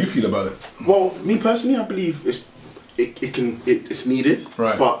 How you feel about it? Well, me personally, I believe it's needed,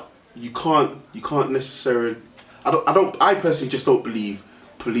 but you can't necessarily. I personally just don't believe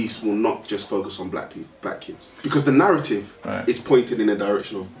police will not just focus on black kids, because the narrative is pointed in the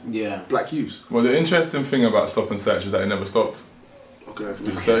direction of black youth. Well, the interesting thing about Stop and Search is that it never stopped.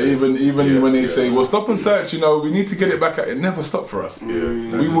 So even when they say, well, Stop and Search, you know, we need to get it back at it, never stopped for us.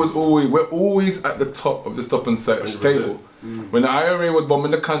 We're always at the top of the Stop and Search table. When the IRA was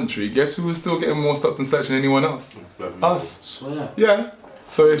bombing the country, guess who was still getting more Stop and Search than anyone else? Us. Swear. Yeah.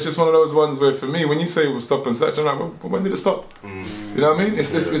 So it's just one of those ones where, for me, when you say we'll Stop and Search, I'm like, well, when did it stop? You know what I mean?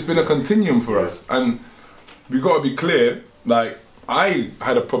 It's been a continuum for us, and we've got to be clear. Like, I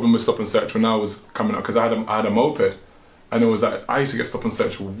had a problem with Stop and Search when I was coming up, because I had a moped, and it was like, I used to get Stop and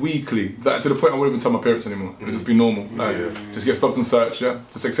Search weekly, like, to the point I wouldn't even tell my parents anymore. It would just be normal, like, just get stopped and searched,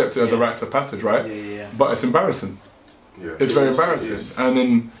 just accept it as a rites of passage, right? But it's embarrassing. It's very embarrassing. And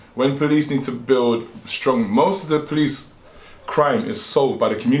then when police need to build strong, most of the police crime is solved by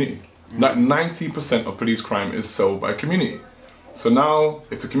the community. Like 90% of police crime is solved by community. So now,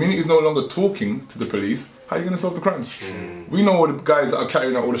 if the community is no longer talking to the police, how are you going to solve the crimes? We know all the guys that are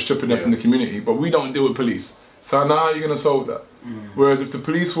carrying out all the strippiness in the community, but we don't deal with police. So now how are you going to solve that? Whereas if the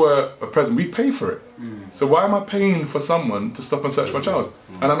police were present, we pay for it. So why am I paying for someone to stop and search my child?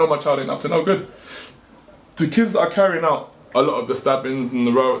 And I know my child ain't up to no good. The kids that are carrying out a lot of the stabbings and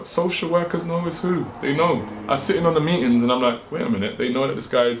the row, social workers know it's who. They know. I sit in on the meetings and I'm like, wait a minute, they know that this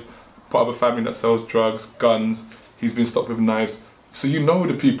guy's part of a family that sells drugs, guns, he's been stopped with knives. So you know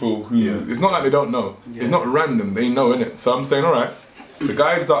the people who, it's not like they don't know. It's not random, they know, innit? So I'm saying, all right, the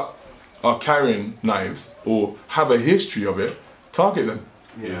guys that are carrying knives or have a history of it, target them.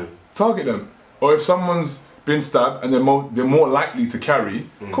 Target them. Or if someone's been stabbed and they're more likely to carry,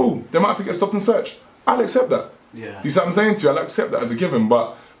 cool, they might have to get stopped and searched. I'll accept that. Do you see what I'm saying to you? I'll accept that as a given,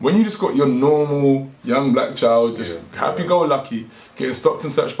 but when you just got your normal young black child, just happy-go-lucky, getting stopped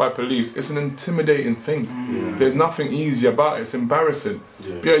and searched by police, it's an intimidating thing. There's nothing easy about it, it's embarrassing.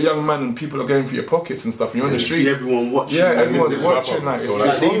 Be a young man and people are going for your pockets and stuff, and you're on the streets. You see everyone watching. Yeah, everyone's watching. Like,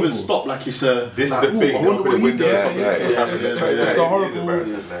 it's they even stop like it's a... This is the thing. I wonder what he did. It's a horrible,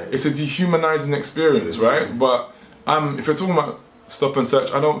 it's a dehumanizing experience, right? But if you're talking about stop and search,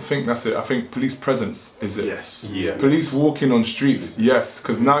 I don't think that's it. I think police presence is it. Yes. Police walking on streets, yes.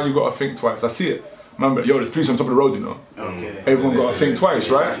 Because now you got to think twice. I see it. Remember, yo, there's police on top of the road, you know. Everyone got to think twice,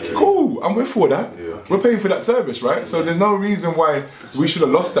 right? Cool, and we're for that. We're paying for that service, right? So there's no reason why we should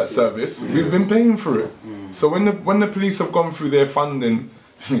have lost that service. We've been paying for it. So when the police have gone through their funding,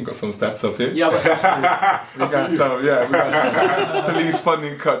 we've got some stats up here. Yeah, but we got some police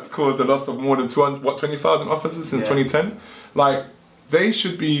funding cuts caused the loss of more than 20,000 officers since 2010. Like, they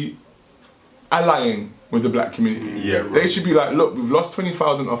should be allying with the black community. They should be like, look, we've lost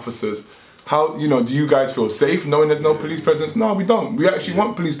 20,000 officers. How, do you guys feel safe knowing there's no police presence? No, we don't. We actually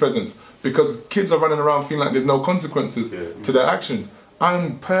want police presence because kids are running around feeling like there's no consequences to their actions.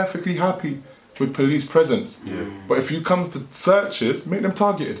 I'm perfectly happy with police presence. But if you come to searches, make them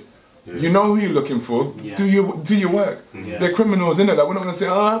targeted. You know who you're looking for. Do your work. They're criminals, innit? Like, we're not gonna say,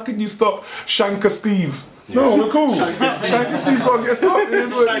 oh, how can you stop Shanker Steve? No, we're cool. Shanker Steve can't get stopped. It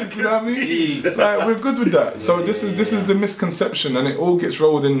is what it is, you know what I mean? Like, we're good with that. So this is the misconception, and it all gets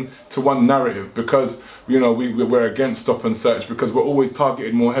rolled into one narrative because we're against stop and search because we're always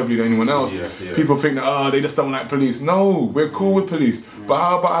targeted more heavily than anyone else. People think that they just don't like police. No, we're cool with police. But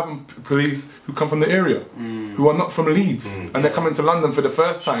how about having police who come from the area, who are not from Leeds, and they're coming to London for the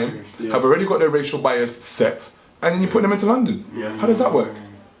first time, have already got their racial bias set, and then you put them into London? How does that work?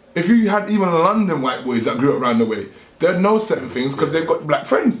 If you had even London white boys that grew up around the way, they'd know certain things because they've got black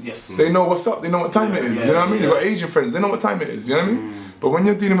friends. They know what's up, they know what time it is, you know what I mean? They've got Asian friends, they know what time it is, you know what I mean? But when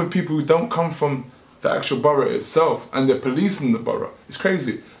you're dealing with people who don't come from the actual borough itself and they're policing the borough, it's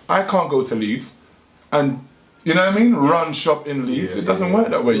crazy. I can't go to Leeds and, you know what I mean, run shop in Leeds. It doesn't work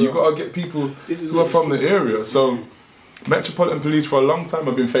that way. You've got to get people who are from the area. So Metropolitan Police for a long time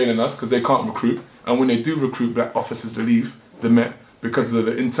have been failing us because they can't recruit. And when they do recruit black officers to leave the Met, because of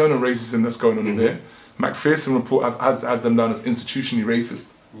the internal racism that's going on in there. McPherson report has them down as institutionally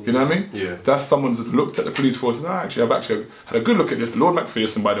racist. You know what I mean? That's someone who's looked at the police force and I've actually had a good look at this. Lord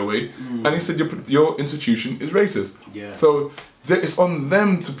McPherson, by the way, and he said your institution is racist. So it's on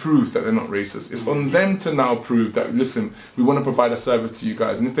them to prove that they're not racist. It's on them to now prove that, listen, we want to provide a service to you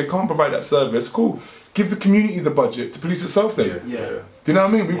guys, and if they can't provide that service, cool. Give the community the budget to police itself then. Do you know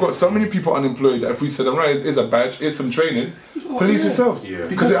what I mean? We've got so many people unemployed that if we said, right, here's a badge, here's some training, police yourselves.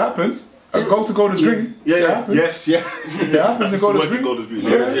 Because it happens. Go to Golders Green. It happens. It happens in Golders Green.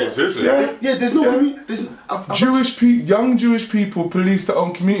 There's no young Jewish people police their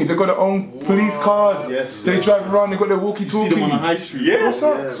own community. They've got their own police cars. They drive around, they've got their walkie-talkies. You see them on the high street. What's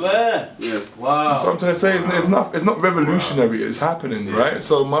up? Swear. Wow. So I'm trying to say it's not revolutionary, it's happening, right?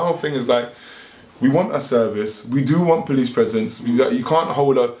 So my whole thing is like, we want a service, we do want police presence. You can't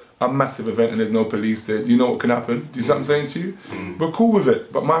hold a massive event and there's no police there. Do you know what can happen? Do you see what I'm saying to you? We're cool with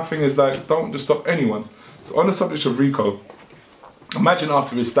it, but my thing is like, don't just stop anyone. So on the subject of Rico, imagine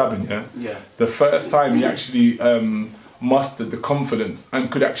after his stabbing, the first time he actually mustered the confidence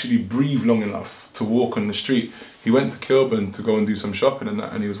and could actually breathe long enough to walk on the street. He went to Kilburn to go and do some shopping and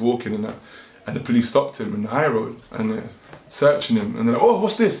that, and he was walking and that, and the police stopped him in the high road and they're searching him, and they're like, oh,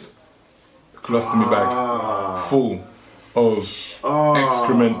 what's this? Colostomy bag full of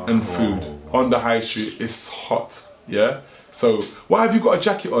excrement and food on the high street. It's hot, so why have you got a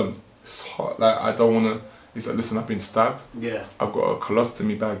jacket on? It's hot. Like, I don't want to. He's like, listen, I've been stabbed. I've got a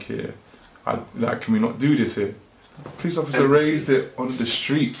colostomy bag here. Can we not do this here? Police officer raised it on the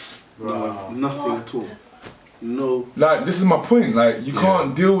street. Nothing at all. No. Like, this is my point. Like, you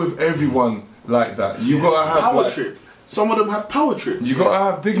can't deal with everyone like that. You gotta have power trip. Some of them have power trips. You gotta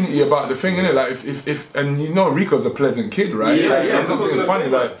have dignity about the thing, innit? Like if and you know Rico's a pleasant kid, right? I'm not being funny.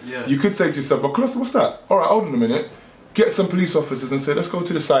 Like you could say to yourself, "Oh, Cluster, what's that? All right, hold on a minute. Get some police officers and say, let's go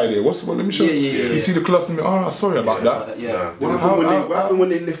to the side here. What? Let me show you. You see the cluster? Oh, sorry about that. What happened when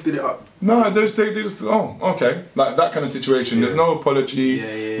they lifted it up? No, they just okay, like that kind of situation. There's no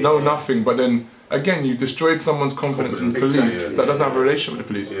apology, no nothing. But then again, you destroyed someone's confidence in the police that doesn't have a relationship with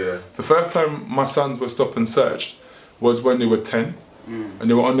the police. The first time my sons were stopped and searched was when they were 10, and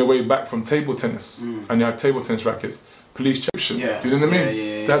they were on their way back from table tennis, and they had table tennis rackets. Police check. Do you know what I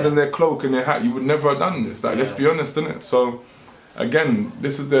mean? They had in their cloak and their hat. You would never have done this. Like, let's be honest, innit? So, again,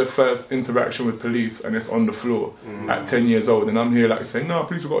 this is their first interaction with police, and it's on the floor at 10 years old, and I'm here like saying, no,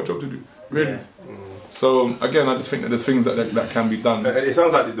 police have got a job to do. Really? So again, I just think that there's things that can be done. And it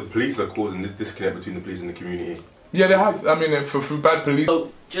sounds like the police are causing this disconnect between the police and the community. Yeah, they have. I mean, for bad police.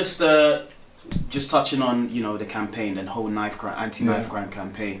 So just touching on the campaign and whole anti-knife crime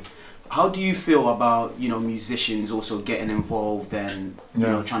campaign. How do you feel about musicians also getting involved and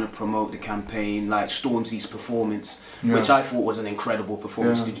trying to promote the campaign, like Stormzy's performance, which I thought was an incredible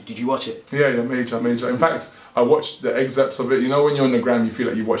performance. Did you watch it? Yeah, major. In fact, I watched the excerpts of it. You know when you're on the gram, you feel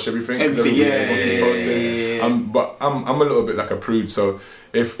like you watched everything. But I'm a little bit like a prude, so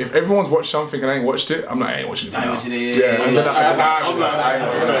if everyone's watched something and I ain't watched it, I'm like, I ain't watching it for now.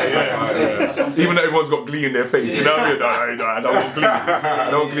 Even though everyone's got glee in their face, you know what I mean? I don't want glee. I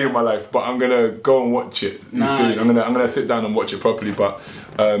don't glee in my life, but I'm gonna go and watch it. You see, I'm gonna sit down and watch it properly. But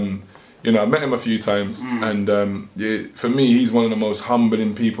I met him a few times, and for me, he's one of the most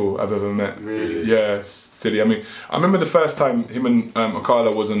humbling people I've ever met. Really? Yeah, steady. I mean, I remember the first time him and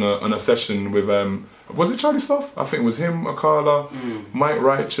Akala was on a session with was it Charlie Sloth? I think it was him, Akala, Mike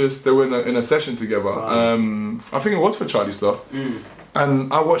Righteous. They were in a session together. I think it was for Charlie Sloth.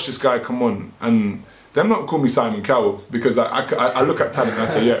 And I watched this guy come on, and them not call me Simon Cowell because I look at talent and I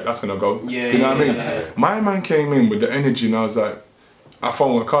say, yeah, that's gonna go. You know what I mean? My man came in with the energy, and I was like, I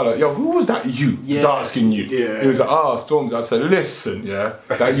phoned Akala, yo, who was that dark skin you? He was like, Stormzy. I said, listen,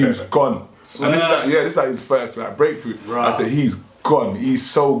 that you's gone. And this is like his first breakthrough. Right. I said, he's gone. He's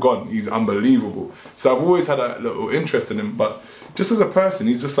so gone. He's unbelievable. So I've always had a little interest in him, but just as a person,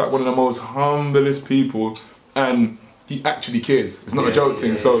 he's just like one of the most humblest people, and he actually cares. It's not a joke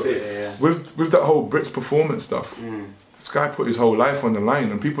thing. So with that whole Brits performance stuff, this guy put his whole life on the line,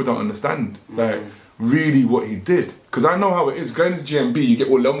 and people don't understand like really what he did. Because I know how it is. Going to GMB, you get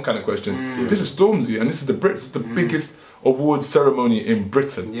all them kind of questions. This is Stormzy, and this is the Brits. It's the biggest award ceremony in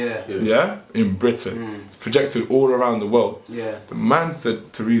Britain. In Britain. It's projected all around the world. The man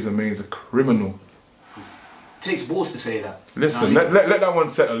said Theresa May is a criminal. Takes balls to say that. Listen, let that one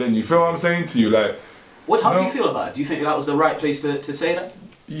settle in. You feel what I'm saying to you? Like, how do you feel about it? Do you think that was the right place to say that?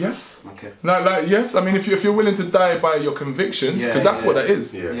 Yes. Okay. Yes. I mean, if you're willing to die by your convictions, because that's what that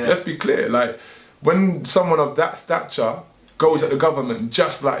is. Let's be clear. Like, when someone of that stature goes at the government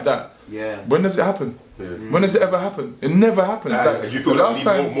just like that, when does it happen? When does it ever happen? It never happens. You feel like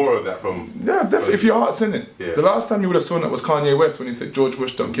you need more of that from... Yeah, definitely, if your heart's in it. The last time you would have seen that was Kanye West when he said George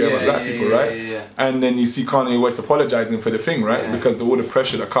Bush don't care about black people, right? And then you see Kanye West apologising for the thing, right? Because all the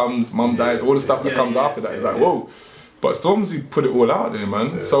pressure that comes, mum dies, all the stuff that comes after that, it's like, whoa. But Stormzy put it all out there,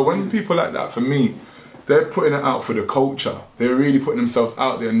 man. So when people like that, for me, they're putting it out for the culture. They're really putting themselves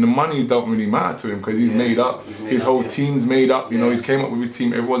out there, and the money don't really matter to him because he's made up. His whole team's made up. You know, he's came up with his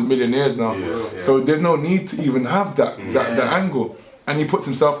team. Everyone's millionaires now. So there's no need to even have that angle. And he puts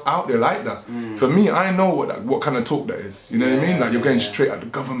himself out there like that. For me, I know what kind of talk that is. You know what I mean? Like you're going straight at the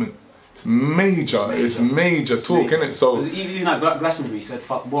government. It's major. It's major talk, isn't it? So even like Glastonbury said,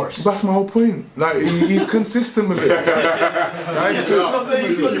 "Fuck Boris." That's my whole point. Like he's consistent with it. Guys,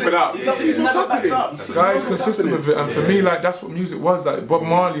 Guys, consistent with it, and for me, like that's what music was. Like Bob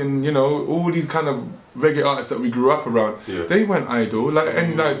Marley and all these kind of reggae artists that we grew up around. They went idol.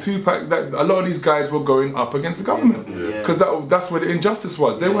 And like Tupac. Like a lot of these guys were going up against the government because that's where the injustice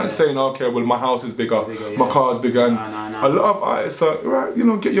was. They weren't saying, "Okay, well my house is bigger, my car is bigger." And a lot of artists are right.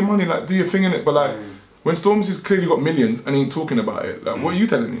 Get your money. Like do your thing in it, but like when Stormzy's clearly got millions and he ain't talking about it, like what are you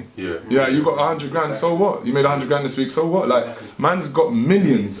telling me? Yeah, you got 100 grand, so what? You made 100 grand this week, so what? Like man's got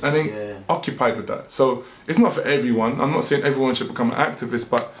millions and ain't occupied with that. So it's not for everyone. I'm not saying everyone should become an activist,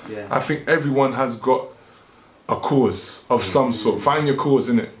 but I think everyone has got a cause of some sort. Find your cause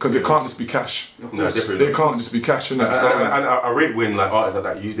in it, because it can't just be cash. No, definitely. It can't just be cash in it. And I rate when like artists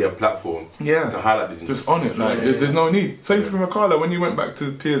like that use their platform to highlight this. Just on it, like there's no need. Same for Makala when you went back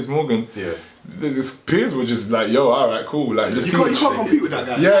to Piers Morgan. his peers were just like, yo, all right, cool. Like, just you can't compete with that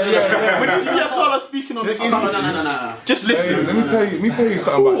guy. Yeah. When you see Akala speaking on the interview, no. just listen. Hey, let me tell you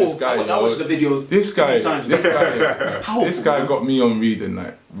something about this guy. I watched the video. This guy got me on reading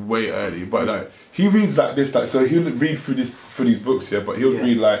like way early, but like he reads like this, like so he'll read through these books, but he'll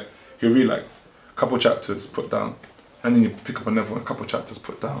read like a couple chapters, put down. And then you pick up another one, a couple chapters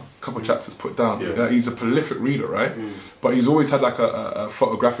put down, chapters put down. Yeah. He's a prolific reader, right? But he's always had like a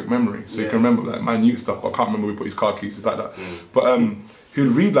photographic memory, so you can remember like minute stuff. But I can't remember where he put his car keys, it's like that. But he'd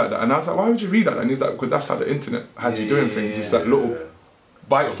read like that, and I was like, why would you read like that? And he's like, because that's how the internet has you doing things. It's like little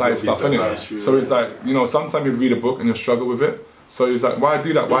bite-sized stuff, isn't it? So it's like, you know, sometimes you read a book and you struggle with it. So he's like, why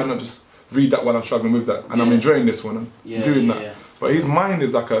do that? Why not just read that while I'm struggling with that? And I'm enjoying this one, I'm doing that. But his mind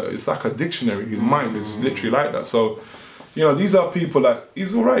is like a dictionary. His mind is just literally like that. So, you know, these are people that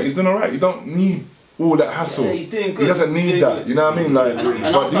he's alright. He's doing alright. You don't need all that hassle. Yeah, he's doing good. He doesn't need that. Good. You know what I mean? Like,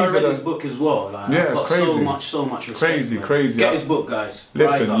 and after I read his book as well, like, I've got crazy. so much respect. Crazy. Get his book, guys.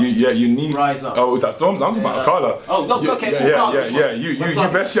 Listen, you need. Rise up. Oh, is that Storms? I'm talking about Akala. Oh, no, okay, Yeah. You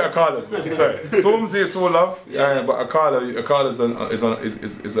best get Akala's book. Sorry, Storms is all love. But Akala's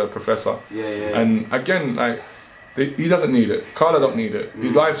is a professor. Yeah. And again, like. He doesn't need it. Carla don't need it.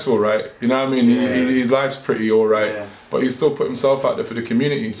 His life's alright. You know what I mean? His life's pretty alright. But he still put himself out there for the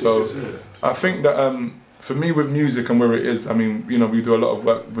community. So I think that for me with music and where it is, I mean, you know, we do a lot of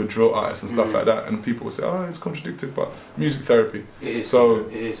work with drill artists and stuff like that, and people will say, oh, it's contradicted, but music therapy. It is. So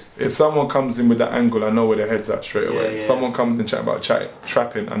it is. If someone comes in with that angle, I know where their head's at straight away. If someone comes in chatting about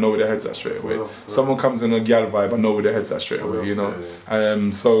trapping, I know where their head's at straight away. Someone comes in a gal vibe, I know where their head's at straight away, you know.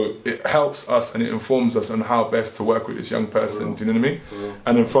 So it helps us and it informs us on how best to work with this young person, do you know what I mean?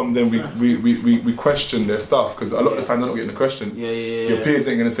 And then from then we question their stuff, because a lot of the time they're not getting the question. Your peers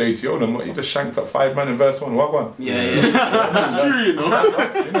ain't going to say to you, oh, no, you just shanked up 5 man in verse 1, what one? That's true, you know. That's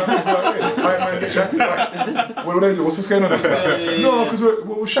us, you know what I mean? 5 man get shanked, like, what do they do? What's going on there? No, because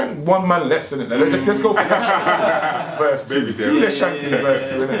we'll shank 1 man less, innit? Let's go for that. Verse 2. Let's shank in verse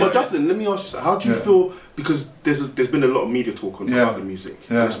 2, innit? But Justin, let me ask you, how do you feel, because there's been a lot of media talk about the music,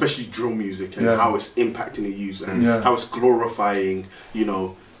 and especially drill music, and how it's impacting the youth, and how it's glorifying, you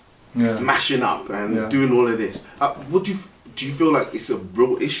know, mashing up and doing all of this. Do you feel like it's a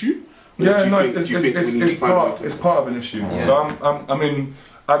real issue? It's part of an issue. So I mean,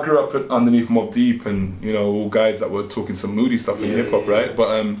 I grew up underneath Mobb Deep and, you know, all guys that were talking some moody stuff in hip hop, right?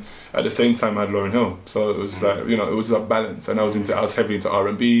 But at the same time I had Lauryn Hill, so it was like, you know, it was a balance, and I was heavily into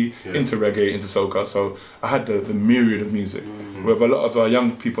R&B, into reggae, into soca, so I had the myriad of music. Where a lot of our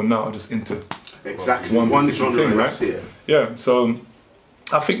young people now are just into one genre thing, and right? that's it. Yeah, so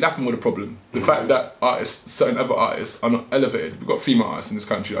I think that's more the problem. The fact that certain other artists are not elevated. We've got female artists in this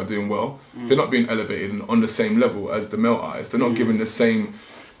country that are doing well. They're not being elevated and on the same level as the male artists. They're not given the same.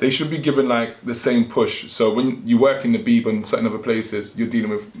 They should be given like the same push. So when you work in the Beeb and certain other places, you're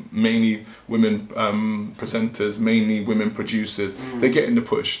dealing with mainly women presenters, mainly women producers. They're getting the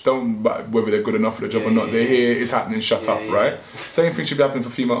push. Don't whether they're good enough for the job or not. They're here. It's happening. Shut up, right? Same thing should be happening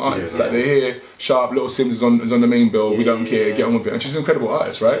for female artists. Like they're here. Sharp, Little Sims is on the main bill. We don't care. Get on with it. And she's an incredible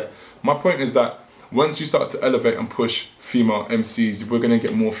artist, right? My point is that once you start to elevate and push female MCs, we're gonna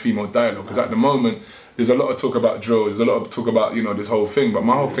get more female dialogue. Because at the moment, there's a lot of talk about drill, there's a lot of talk about, you know, this whole thing, but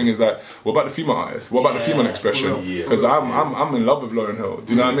my whole thing is like, what about the female artists? What about the female expression? Because I'm in love with Lauryn Hill,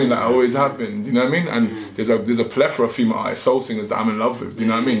 do you know what I mean? Like I always have been, do you know what I mean? And there's a plethora of female artists, soul singers that I'm in love with, do you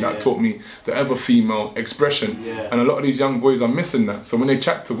know what I mean? That taught me the ever female expression. And a lot of these young boys are missing that. So when they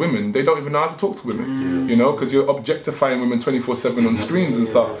chat to women, they don't even know how to talk to women, you know, because you're objectifying women 24/7 on screens and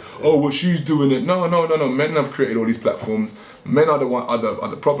stuff. Oh, well, she's doing it. No. Men have created all these platforms. Men are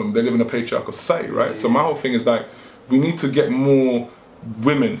the problem. They live in a patriarchal society, right? So my whole thing is like, we need to get more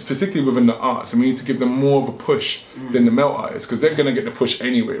women, particularly within the arts, and we need to give them more of a push than the male artists, because they're gonna get the push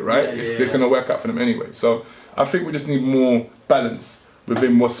anyway, right? It's gonna work out for them anyway. So I think we just need more balance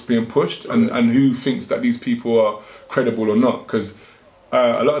within what's being pushed and who thinks that these people are credible or not. Because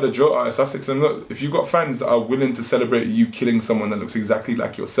a lot of the drill artists, I said to them, look, if you've got fans that are willing to celebrate you killing someone that looks exactly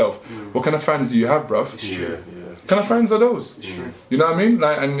like yourself, what kind of fans do you have, bruv? It's true. What kind of fans are those? You know what I mean?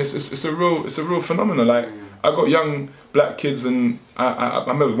 Like, and it's a real phenomenon. Like, I got young black kids, and I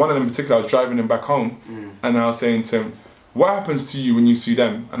remember one of them in particular. I was driving him back home, and I was saying to him, "What happens to you when you see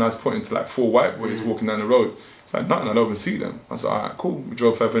them?" And I was pointing to like 4 white boys walking down the road. It's like nothing. I don't even see them. I said, "All right, cool." We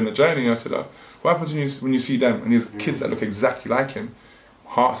drove further in the journey. And I said, "What happens when you see them?" And these kids that look exactly like him,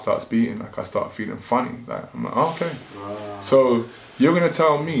 heart starts beating. Like I start feeling funny. Like I'm like, oh, okay. So You're gonna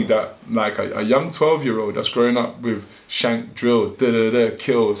tell me that like a young 12-year-old that's growing up with shank, drill,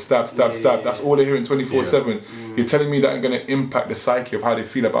 kill, stab, that's all they're hearing 24/7. You're telling me that ain't gonna impact the psyche of how they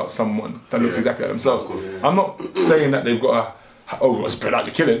feel about someone that looks exactly like themselves. I'm not saying that they've got to spread out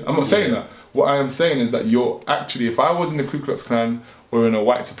the killing. I'm not saying that. What I am saying is that you're actually, if I was in the Ku Klux Klan or in a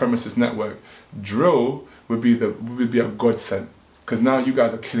white supremacist network, drill would be a godsend. Because now you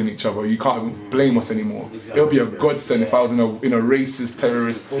guys are killing each other. You can't even blame us anymore. Exactly. It'll be a godsend if I was in a racist,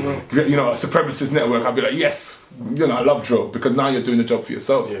 terrorist, a supremacist network. I'd be like, yes, I love drill, because now you're doing the job for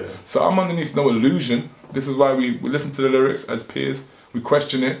yourselves. Yeah. So I'm underneath no illusion. This is why we listen to the lyrics as peers. We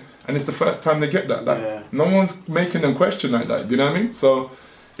question it, and it's the first time they get that. Like, no one's making them question like that. Do you know what I mean? So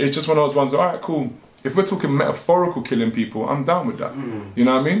it's just one of those ones. All right, cool. If we're talking metaphorical killing people, I'm down with that. You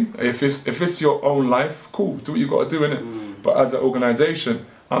know what I mean? If it's your own life, cool. Do what you got to do, innit? But as an organisation,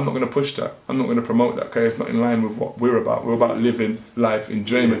 I'm not going to push that. I'm not going to promote that, okay? It's not in line with what we're about. We're about living life,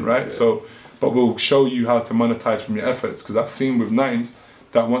 enjoyment, right? So, but we'll show you how to monetize from your efforts, because I've seen with Nines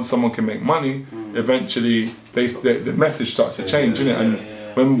that once someone can make money, eventually the message starts to change, innit?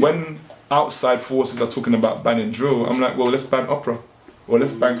 And when outside forces are talking about banning drill, I'm like, well, let's ban opera. Or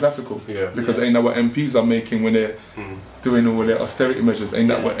let's ban classical, because ain't that what MPs are making when they're doing all their austerity measures? Ain't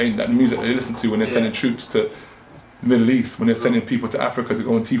that the music they listen to when they're sending troops to Middle East, when they're sending people to Africa to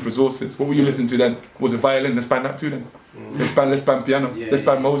go on teeth resources? What were you listening to then? Was it violin? Let's ban that too then. Let's ban piano. Let's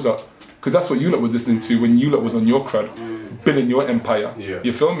ban Mozart, because that's what you lot was listening to when you lot was on your crud, building your empire.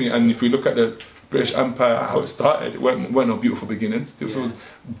 You feel me? And if we look at the British Empire, how it started, it weren't no beautiful beginnings. It was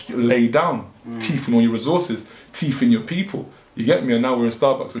lay down, teeth in all your resources, teeth in your people. You get me? And now we're in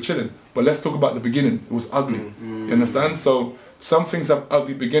Starbucks, we're chilling. But let's talk about the beginning. It was ugly. You understand? So some things have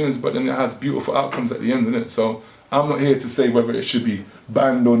ugly beginnings, but then it has beautiful outcomes at the end, innit? So I'm not here to say whether it should be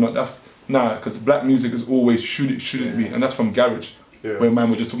banned or not. Because black music is always shouldn't be, and that's from garage. Where man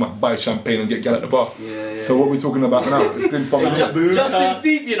was just talking about buy champagne and get gal at the bar. So what we're talking about now, it's been from Justin's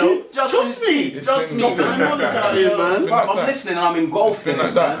deep, you know. Trust me. I'm listening and I'm engulfed in it.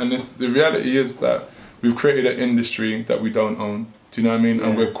 Like that. And the reality is that we've created an industry that we don't own. Do you know what I mean?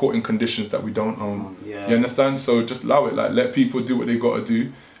 And we're caught in conditions that we don't own. You understand? So just allow it. Like, let people do what they got to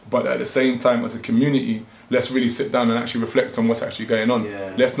do. But at the same time, as a community, let's really sit down and actually reflect on what's actually going on.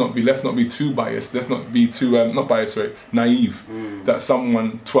 Let's not be too biased. Let's not be too naive. That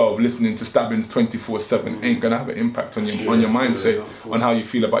someone 12 listening to stabbings 24/7 ain't gonna have an impact on your mind state, on how you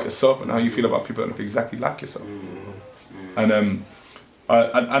feel about yourself and how you feel about people that look exactly like yourself. And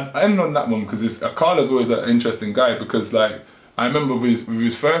I end on that one because Carla's always an interesting guy, because like I remember with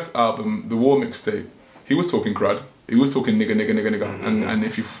his first album, the War Mixtape, he was talking crud. He was talking nigga, and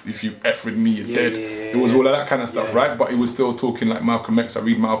if you F with me, you're dead. It was all of that kind of stuff, right? But he was still talking like Malcolm X. I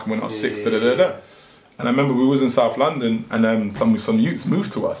read Malcolm when I was 6, And I remember we was in South London, and some youths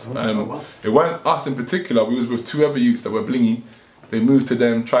moved to us. It weren't us in particular. We was with 2 other youths that were blingy. They moved to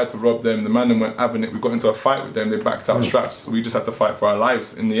them, tried to rob them. The man them weren't having it. We got into a fight with them. They backed out straps. So we just had to fight for our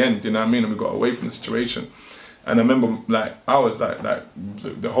lives in the end. You know what I mean? And we got away from the situation. And I remember, like, I was like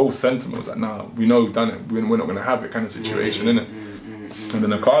the whole sentiment was like, nah, we know we've done it. We're not gonna have it, kind of situation, innit? And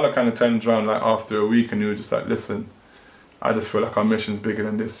then Carla kind of turned around like after a week, and he was just like, listen, I just feel like our mission's bigger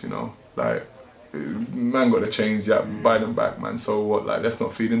than this, you know? Like, man got the chains, buy them back, man. So what? Like, let's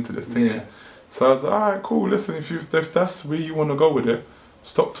not feed into this thing. So I was like, all right, cool. Listen, if that's where you want to go with it,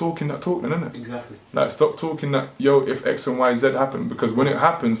 stop talking that talk then, innit? Exactly. Like, stop talking that, yo, if X and Y, Z happen, because when it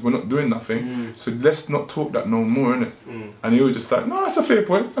happens, we're not doing nothing. So let's not talk that no more, innit? And he was just like, no, that's a fair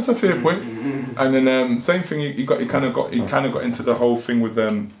point. That's a fair point. And then same thing, he kind of got into the whole thing with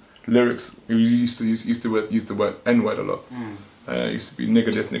lyrics. He used to use the word N-word a lot. It used to be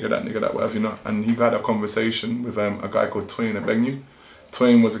nigga this, nigga that, whatever, you know. And he had a conversation with a guy called Twain, I beg you.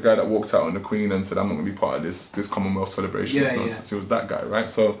 Twain was the guy that walked out on the Queen and said, I'm not going to be part of this Commonwealth celebration. Nonsense. He was that guy, right?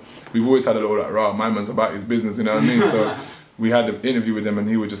 So we've always had a little like, rah, my man's about his business, you know what I mean? So we had an interview with him, and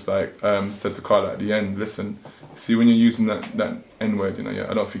he was just like, said to Carla at the end, listen, see, when you're using that N-word, you know,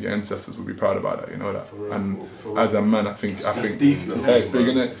 I don't think your ancestors would be proud about that, you know that. And as a man, I think it's big,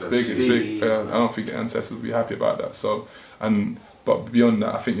 innit? It's big. I don't think your ancestors would be happy about that. So, but beyond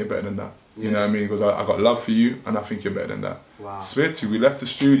that, I think you're better than that. You know what I mean? Because I got love for you, and I think you're better than that. Wow. Swear to you, we left the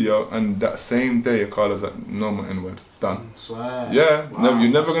studio, and that same day, Carla's like, no more N-word, done. Swear. Yeah, wow. You're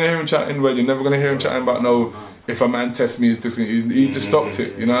never going to hear him chat N-word, you're never going to hear him chatting about, if a man tests me, it's this. He just stopped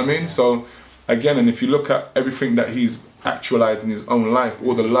it, you know what I mean? So, again, and if you look at everything that he's actualized in his own life,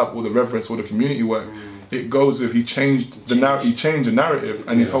 all the love, all the reverence, all the community work, it goes with, he changed the narrative,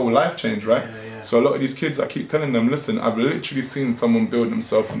 and his whole life changed, right? So a lot of these kids, I keep telling them, listen, I've literally seen someone build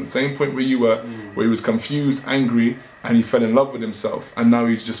himself from the same point where you were, where he was confused, angry, and he fell in love with himself, and now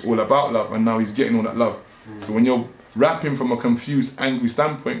he's just all about love, and now he's getting all that love. So when you're rapping from a confused, angry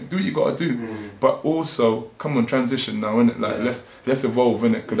standpoint, do what you gotta do, but also come on, transition now, innit? Like let's evolve,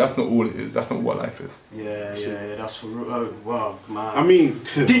 innit? Because that's not all it is. That's not what life is. Yeah, that's for real. Oh, wow, man. I mean,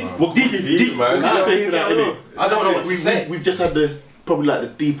 deep, man. I don't know what to say. We've just had probably like the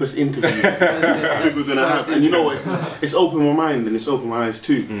deepest interview I think we're gonna have, and you know what? It's opened my mind and it's opened my eyes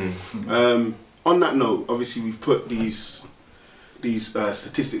too. On that note, obviously we've put these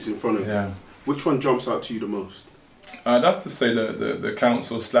statistics in front of you. Which one jumps out to you the most? I'd have to say the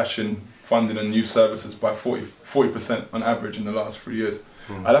council slashing funding and youth services by 40% on average in the last 3 years.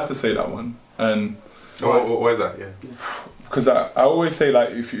 I'd have to say that one. And why is that? Because I always say, like,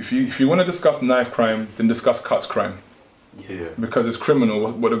 if you want to discuss knife crime, then discuss cuts crime. Because it's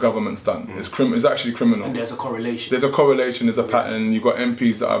criminal what the government's done. It's actually criminal. And there's a correlation. There's a correlation, there's a pattern. You've got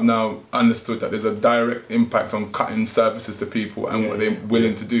MPs that have now understood that there's a direct impact on cutting services to people and what they're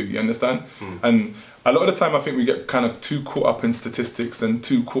willing to do, you understand? And a lot of the time I think we get kind of too caught up in statistics and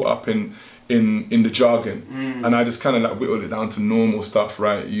too caught up in the jargon. And I just kind of like whittle it down to normal stuff,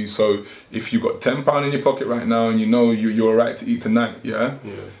 right? So if you've got £10 in your pocket right now and you know you're alright to eat tonight,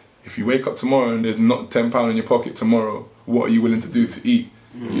 if you wake up tomorrow and there's not £10 in your pocket tomorrow, what are you willing to do to eat?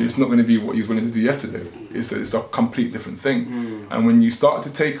 It's not going to be what you was willing to do yesterday. It's a complete different thing. And when you start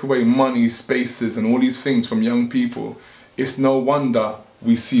to take away money, spaces and all these things from young people, it's no wonder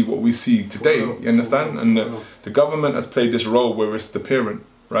we see what we see today, you understand? And the government has played this role where it's the parent,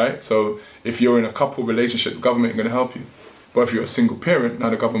 right? So if you're in a couple relationship, the government ain't going to help you. But if you're a single parent, now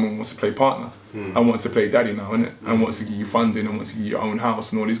the government wants to play partner and wants to play daddy now, innit? And wants to give you funding and wants to give you your own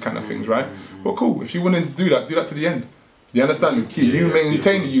house and all these kind of things, right? Well, cool. If you're willing to do that to the end. You understand? You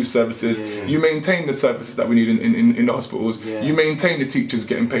maintain the youth services, you maintain the services that we need in the hospitals, you maintain the teachers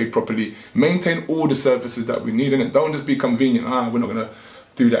getting paid properly, maintain all the services that we need, innit? Don't just be convenient, we're not going to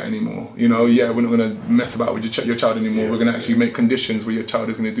do that anymore, you know, we're not going to mess about with your child anymore, we're going to actually make conditions where your child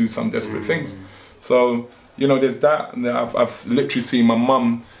is going to do some desperate things. So, you know, there's that, and I've literally seen my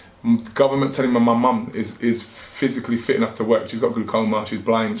mum, government telling me my mum is physically fit enough to work. She's got glaucoma, she's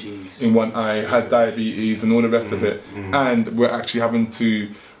blind in one eye, has diabetes and all the rest of it, and we're actually having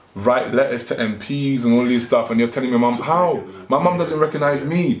to write letters to MPs and all these stuff, and you're telling me, mum, how? My mum doesn't recognise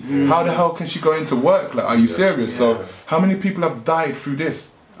me. How the hell can she go into work? Like, are you serious? So how many people have died through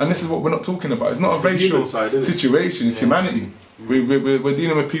this? And this is what we're not talking about. It's not a racial situation, it's humanity. We're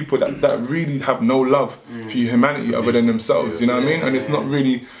dealing with people that really have no love for humanity other than themselves, you know what I mean? And it's not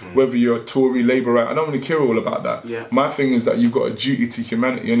really whether you're a Tory, Labour, right? I don't really care all about that. My thing is that you've got a duty to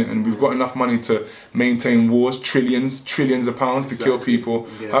humanity, innit? And we've got enough money to maintain wars, trillions of pounds to kill people.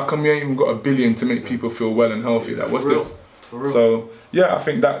 How come you ain't even got $1 billion to make people feel well and healthy? Like, what's this? So yeah, I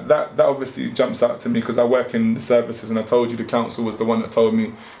think that obviously jumps out to me because I work in the services, and I told you the council was the one that told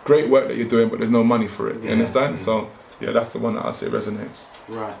me, great work that you're doing, but there's no money for it. You understand? So yeah, that's the one that I say resonates.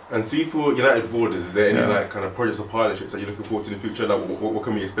 Right. And see, for United Borders, is there any like kind of projects or partnerships that you're looking forward to in the future? Like, what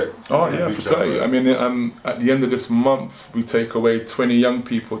can we expect? Oh yeah, for certain. I mean, at the end of this month, we take away 20 young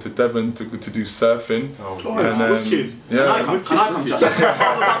people to Devon to do surfing. Wicked. Yeah. Can I come, Justin?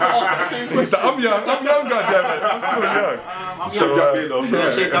 I'm young, goddammit. I'm still young.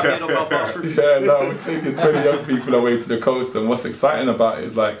 We're taking 20 young people away to the coast, and what's exciting about it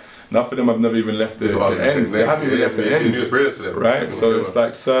is like, enough of them have never even left the ends. They haven't even left the ends. New experience for them, right? So it's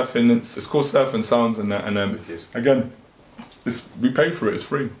like surfing. It's called Surf and Sounds, and that. And again, we pay for it. It's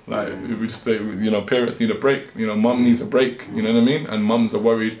free. Like we just say, you know, parents need a break. You know, mum needs a break. You know what I mean? And mums are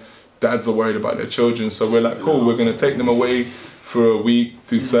worried, dads are worried about their children. So we're like, cool. We're gonna take them away for a week,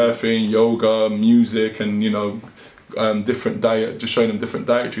 do surfing, yoga, music, and you know, different diet. Just showing them different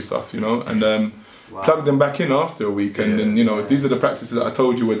dietary stuff. You know, and plug them back in after a week, and then you know, these are the practices that I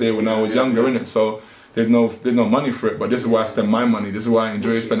told you were there when I was younger, innit? So there's no money for it, but this is why I spend my money. This is why I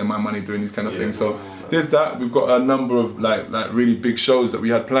enjoy spending my money doing these kind of things. So there's that. We've got a number of like really big shows that we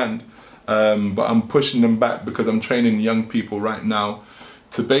had planned, but I'm pushing them back because I'm training young people right now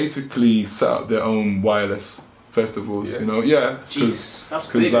to basically set up their own wireless festivals, you know, because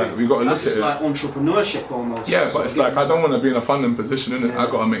like we got to look at it. That's like entrepreneurship almost. Yeah, but it's like I don't want to be in a funding position, innit? I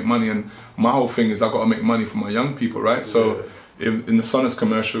got to make money, and my whole thing is I got to make money for my young people, right? So in the Sonos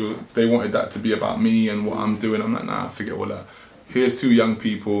commercial, they wanted that to be about me and what I'm doing. I'm like, nah, forget all that. Here's 2 young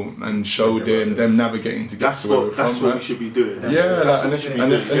people and show them navigating to get to where we're from. That's what we should be doing. And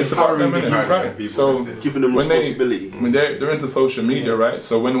it's about them, right? So giving them responsibility. When they're into social media, right?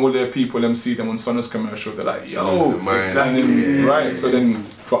 So when all their people see them on Sonos commercial, they're like, yo, exactly, right? So then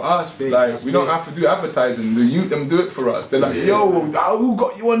for us, like we don't have to do advertising. The youth them do it for us. They're like, yo, who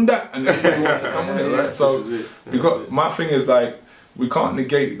got you on that? And everybody wants to come on it, right? So we got. My thing is like, we can't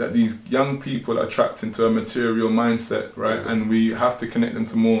negate that these young people are trapped into a material mindset, right? And we have to connect them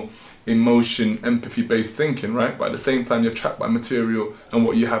to more emotion, empathy-based thinking, right? But at the same time, you're trapped by material and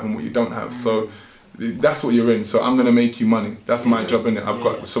what you have and what you don't have. So that's what you're in. So I'm gonna make you money. That's my job, innit? I've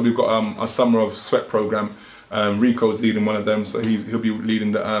got. So we've got a Summer of Sweat program. Rico's leading one of them, so he'll be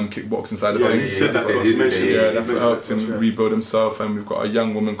leading the kickboxing side of things. That's what helped him rebuild himself. And we've got a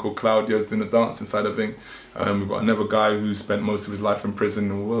young woman called Claudia who's doing the dancing side of things. We've got another guy who spent most of his life in prison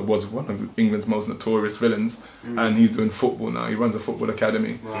and was one of England's most notorious villains, and he's doing football now. He runs a football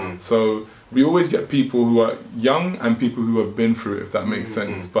academy. So we always get people who are young and people who have been through it, if that makes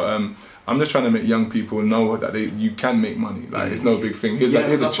sense. But I'm just trying to make young people know that you can make money. Like it's no big thing. Here's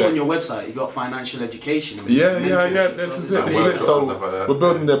a check. On your website, you got financial education. Yeah. This is it. So we're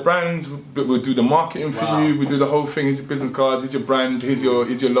building their brands. We'll do the marketing for you. We do the whole thing. Here's your business cards. Here's your brand. Here's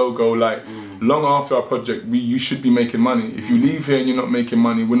your logo. Like long after our project, you should be making money. If you leave here and you're not making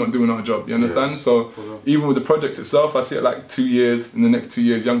money, we're not doing our job. You understand? So even with the project itself, I see it like 2 years. In the next 2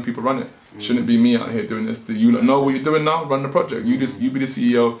 years, young people run it. Shouldn't be me out here doing this. You don't know what you're doing now. Run the project. You be the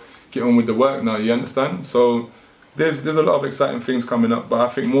CEO. Get on with the work now, you understand? So there's a lot of exciting things coming up, but I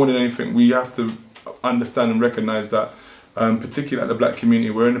think more than anything we have to understand and recognise that particularly at the black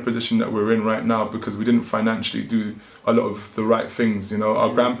community, we're in the position that we're in right now because we didn't financially do a lot of the right things, you know. Our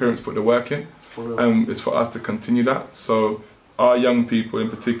grandparents put the work in, and it's for us to continue that. So our young people in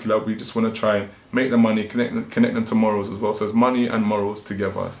particular, we just want to try and make the money, connect them to morals as well. So it's money and morals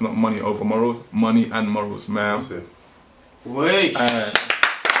together. It's not money over morals, money and morals, man. Wait.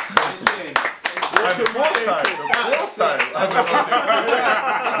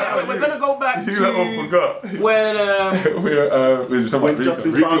 We're gonna go back to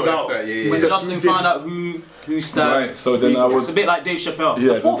when Justin found out who stabbed. Right, so then I was a bit like Dave Chappelle.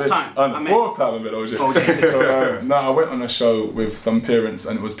 The fourth time. So I went on a show with some parents,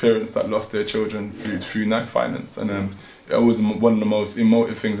 and it was parents that lost their children through knife violence, and it was one of the most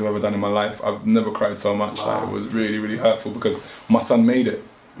emotive things I've ever done in my life. I've never cried so much. Like, it was really, really hurtful because my son made it,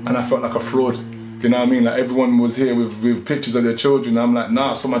 and I felt like a fraud. Do you know what I mean? Like everyone was here with pictures of their children. I'm like,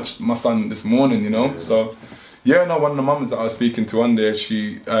 nah, I saw my son this morning, you know. So, yeah, no. One of the mums that I was speaking to one day,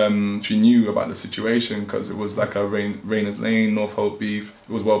 she knew about the situation because it was like a Rayners Lane, North Hope beef.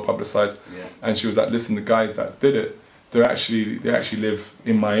 It was well publicised, and she was like, listen, the guys that did it, they actually live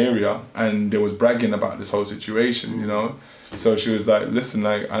in my area, and they was bragging about this whole situation, you know. So she was like, listen,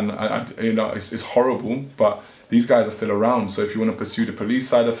 like, and I you know, it's horrible, but these guys are still around. So if you want to pursue the police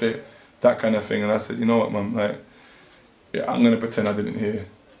side of it, that kind of thing. And I said, you know what, mum, like, yeah, I'm gonna pretend I didn't hear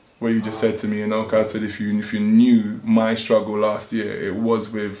what you just said to me, you know. Cause I said, if you knew my struggle last year, it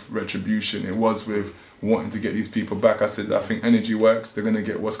was with retribution, it was with wanting to get these people back. I said, I think energy works. They're gonna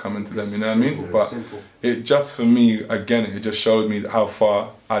get what's coming to them. You know what I mean? But it just, for me, again, it just showed me how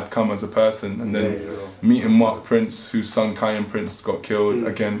far I'd come as a person. And then meeting Mark Prince, whose son Kyan Prince got killed,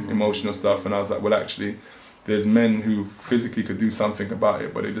 again, emotional stuff. And I was like, well, actually, there's men who physically could do something about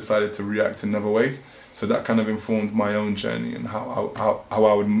it, but they decided to react in other ways. So that kind of informed my own journey and how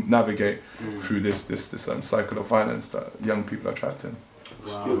I would navigate through this cycle of violence that young people are trapped in.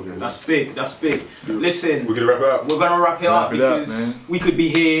 Wow. That's big. Listen, we're gonna wrap it up. We're gonna wrap it up because we could be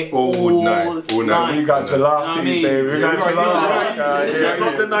here all night. We got Jalati, baby. We got Jalati.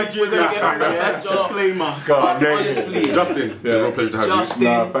 Not the Nigerian disclaimer. Honestly, Justin, real pleasure to have you. Justin,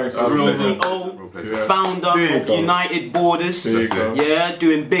 CEO, founder of United Borders.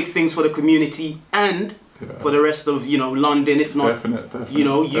 Doing big things for the community and for the rest of, you know, London, if not, you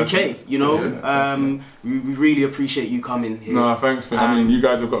know, UK, you know. We really appreciate you coming here. No, thanks for, I mean, you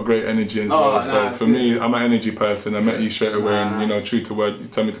guys have got great energy as well. So for me, I'm an energy person. I met you straight away and, you know, true to word, you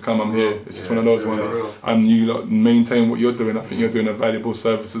told me to come, I'm here. It's just one of those ones. And you lot maintain what you're doing. I think you're doing a valuable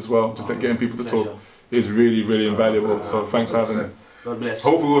service as well. Just like getting people to talk is really, really invaluable. So thanks for having me. God bless.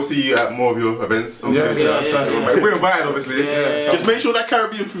 Hopefully we'll see you at more of your events. We're invited, obviously. Just make sure that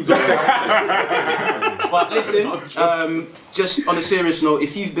Caribbean food's on. But listen, just on a serious note,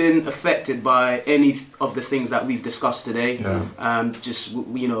 if you've been affected by any of the things that we've discussed today, just,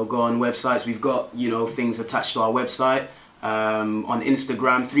 you know, go on websites. We've got, you know, things attached to our website. On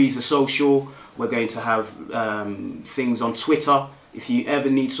Instagram, 3's a social. We're going to have things on Twitter. If you ever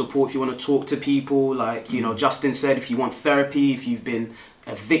need support, if you want to talk to people, like, you know, Justin said, if you want therapy, if you've been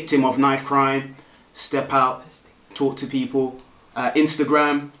a victim of knife crime, step out, talk to people.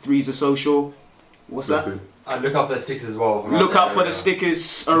 Instagram, 3's a social. What's that? Look out for the stickers as well. Look out for the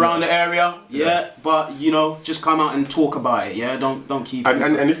stickers around the area, but you know, just come out and talk about it, don't keep it.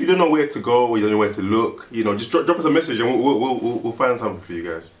 And if you don't know where to go or you don't know where to look, you know, just drop us a message and we'll find something for you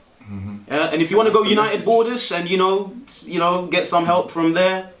guys. And if you want to go United Borders and you know get some help from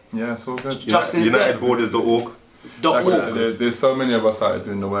there, it's all good. UnitedBorders.org. There's so many of us out there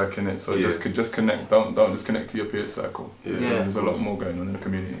doing the work in it, so just connect. Don't just connect to your peer circle. There's a lot more going on in the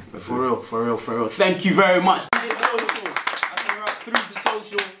community. For real. Thank you very much. That's a wrap. Through the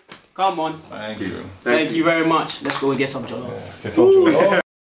social. Come on. Thank you. Thank you very much. Let's go and get some jollof. Get some jollof.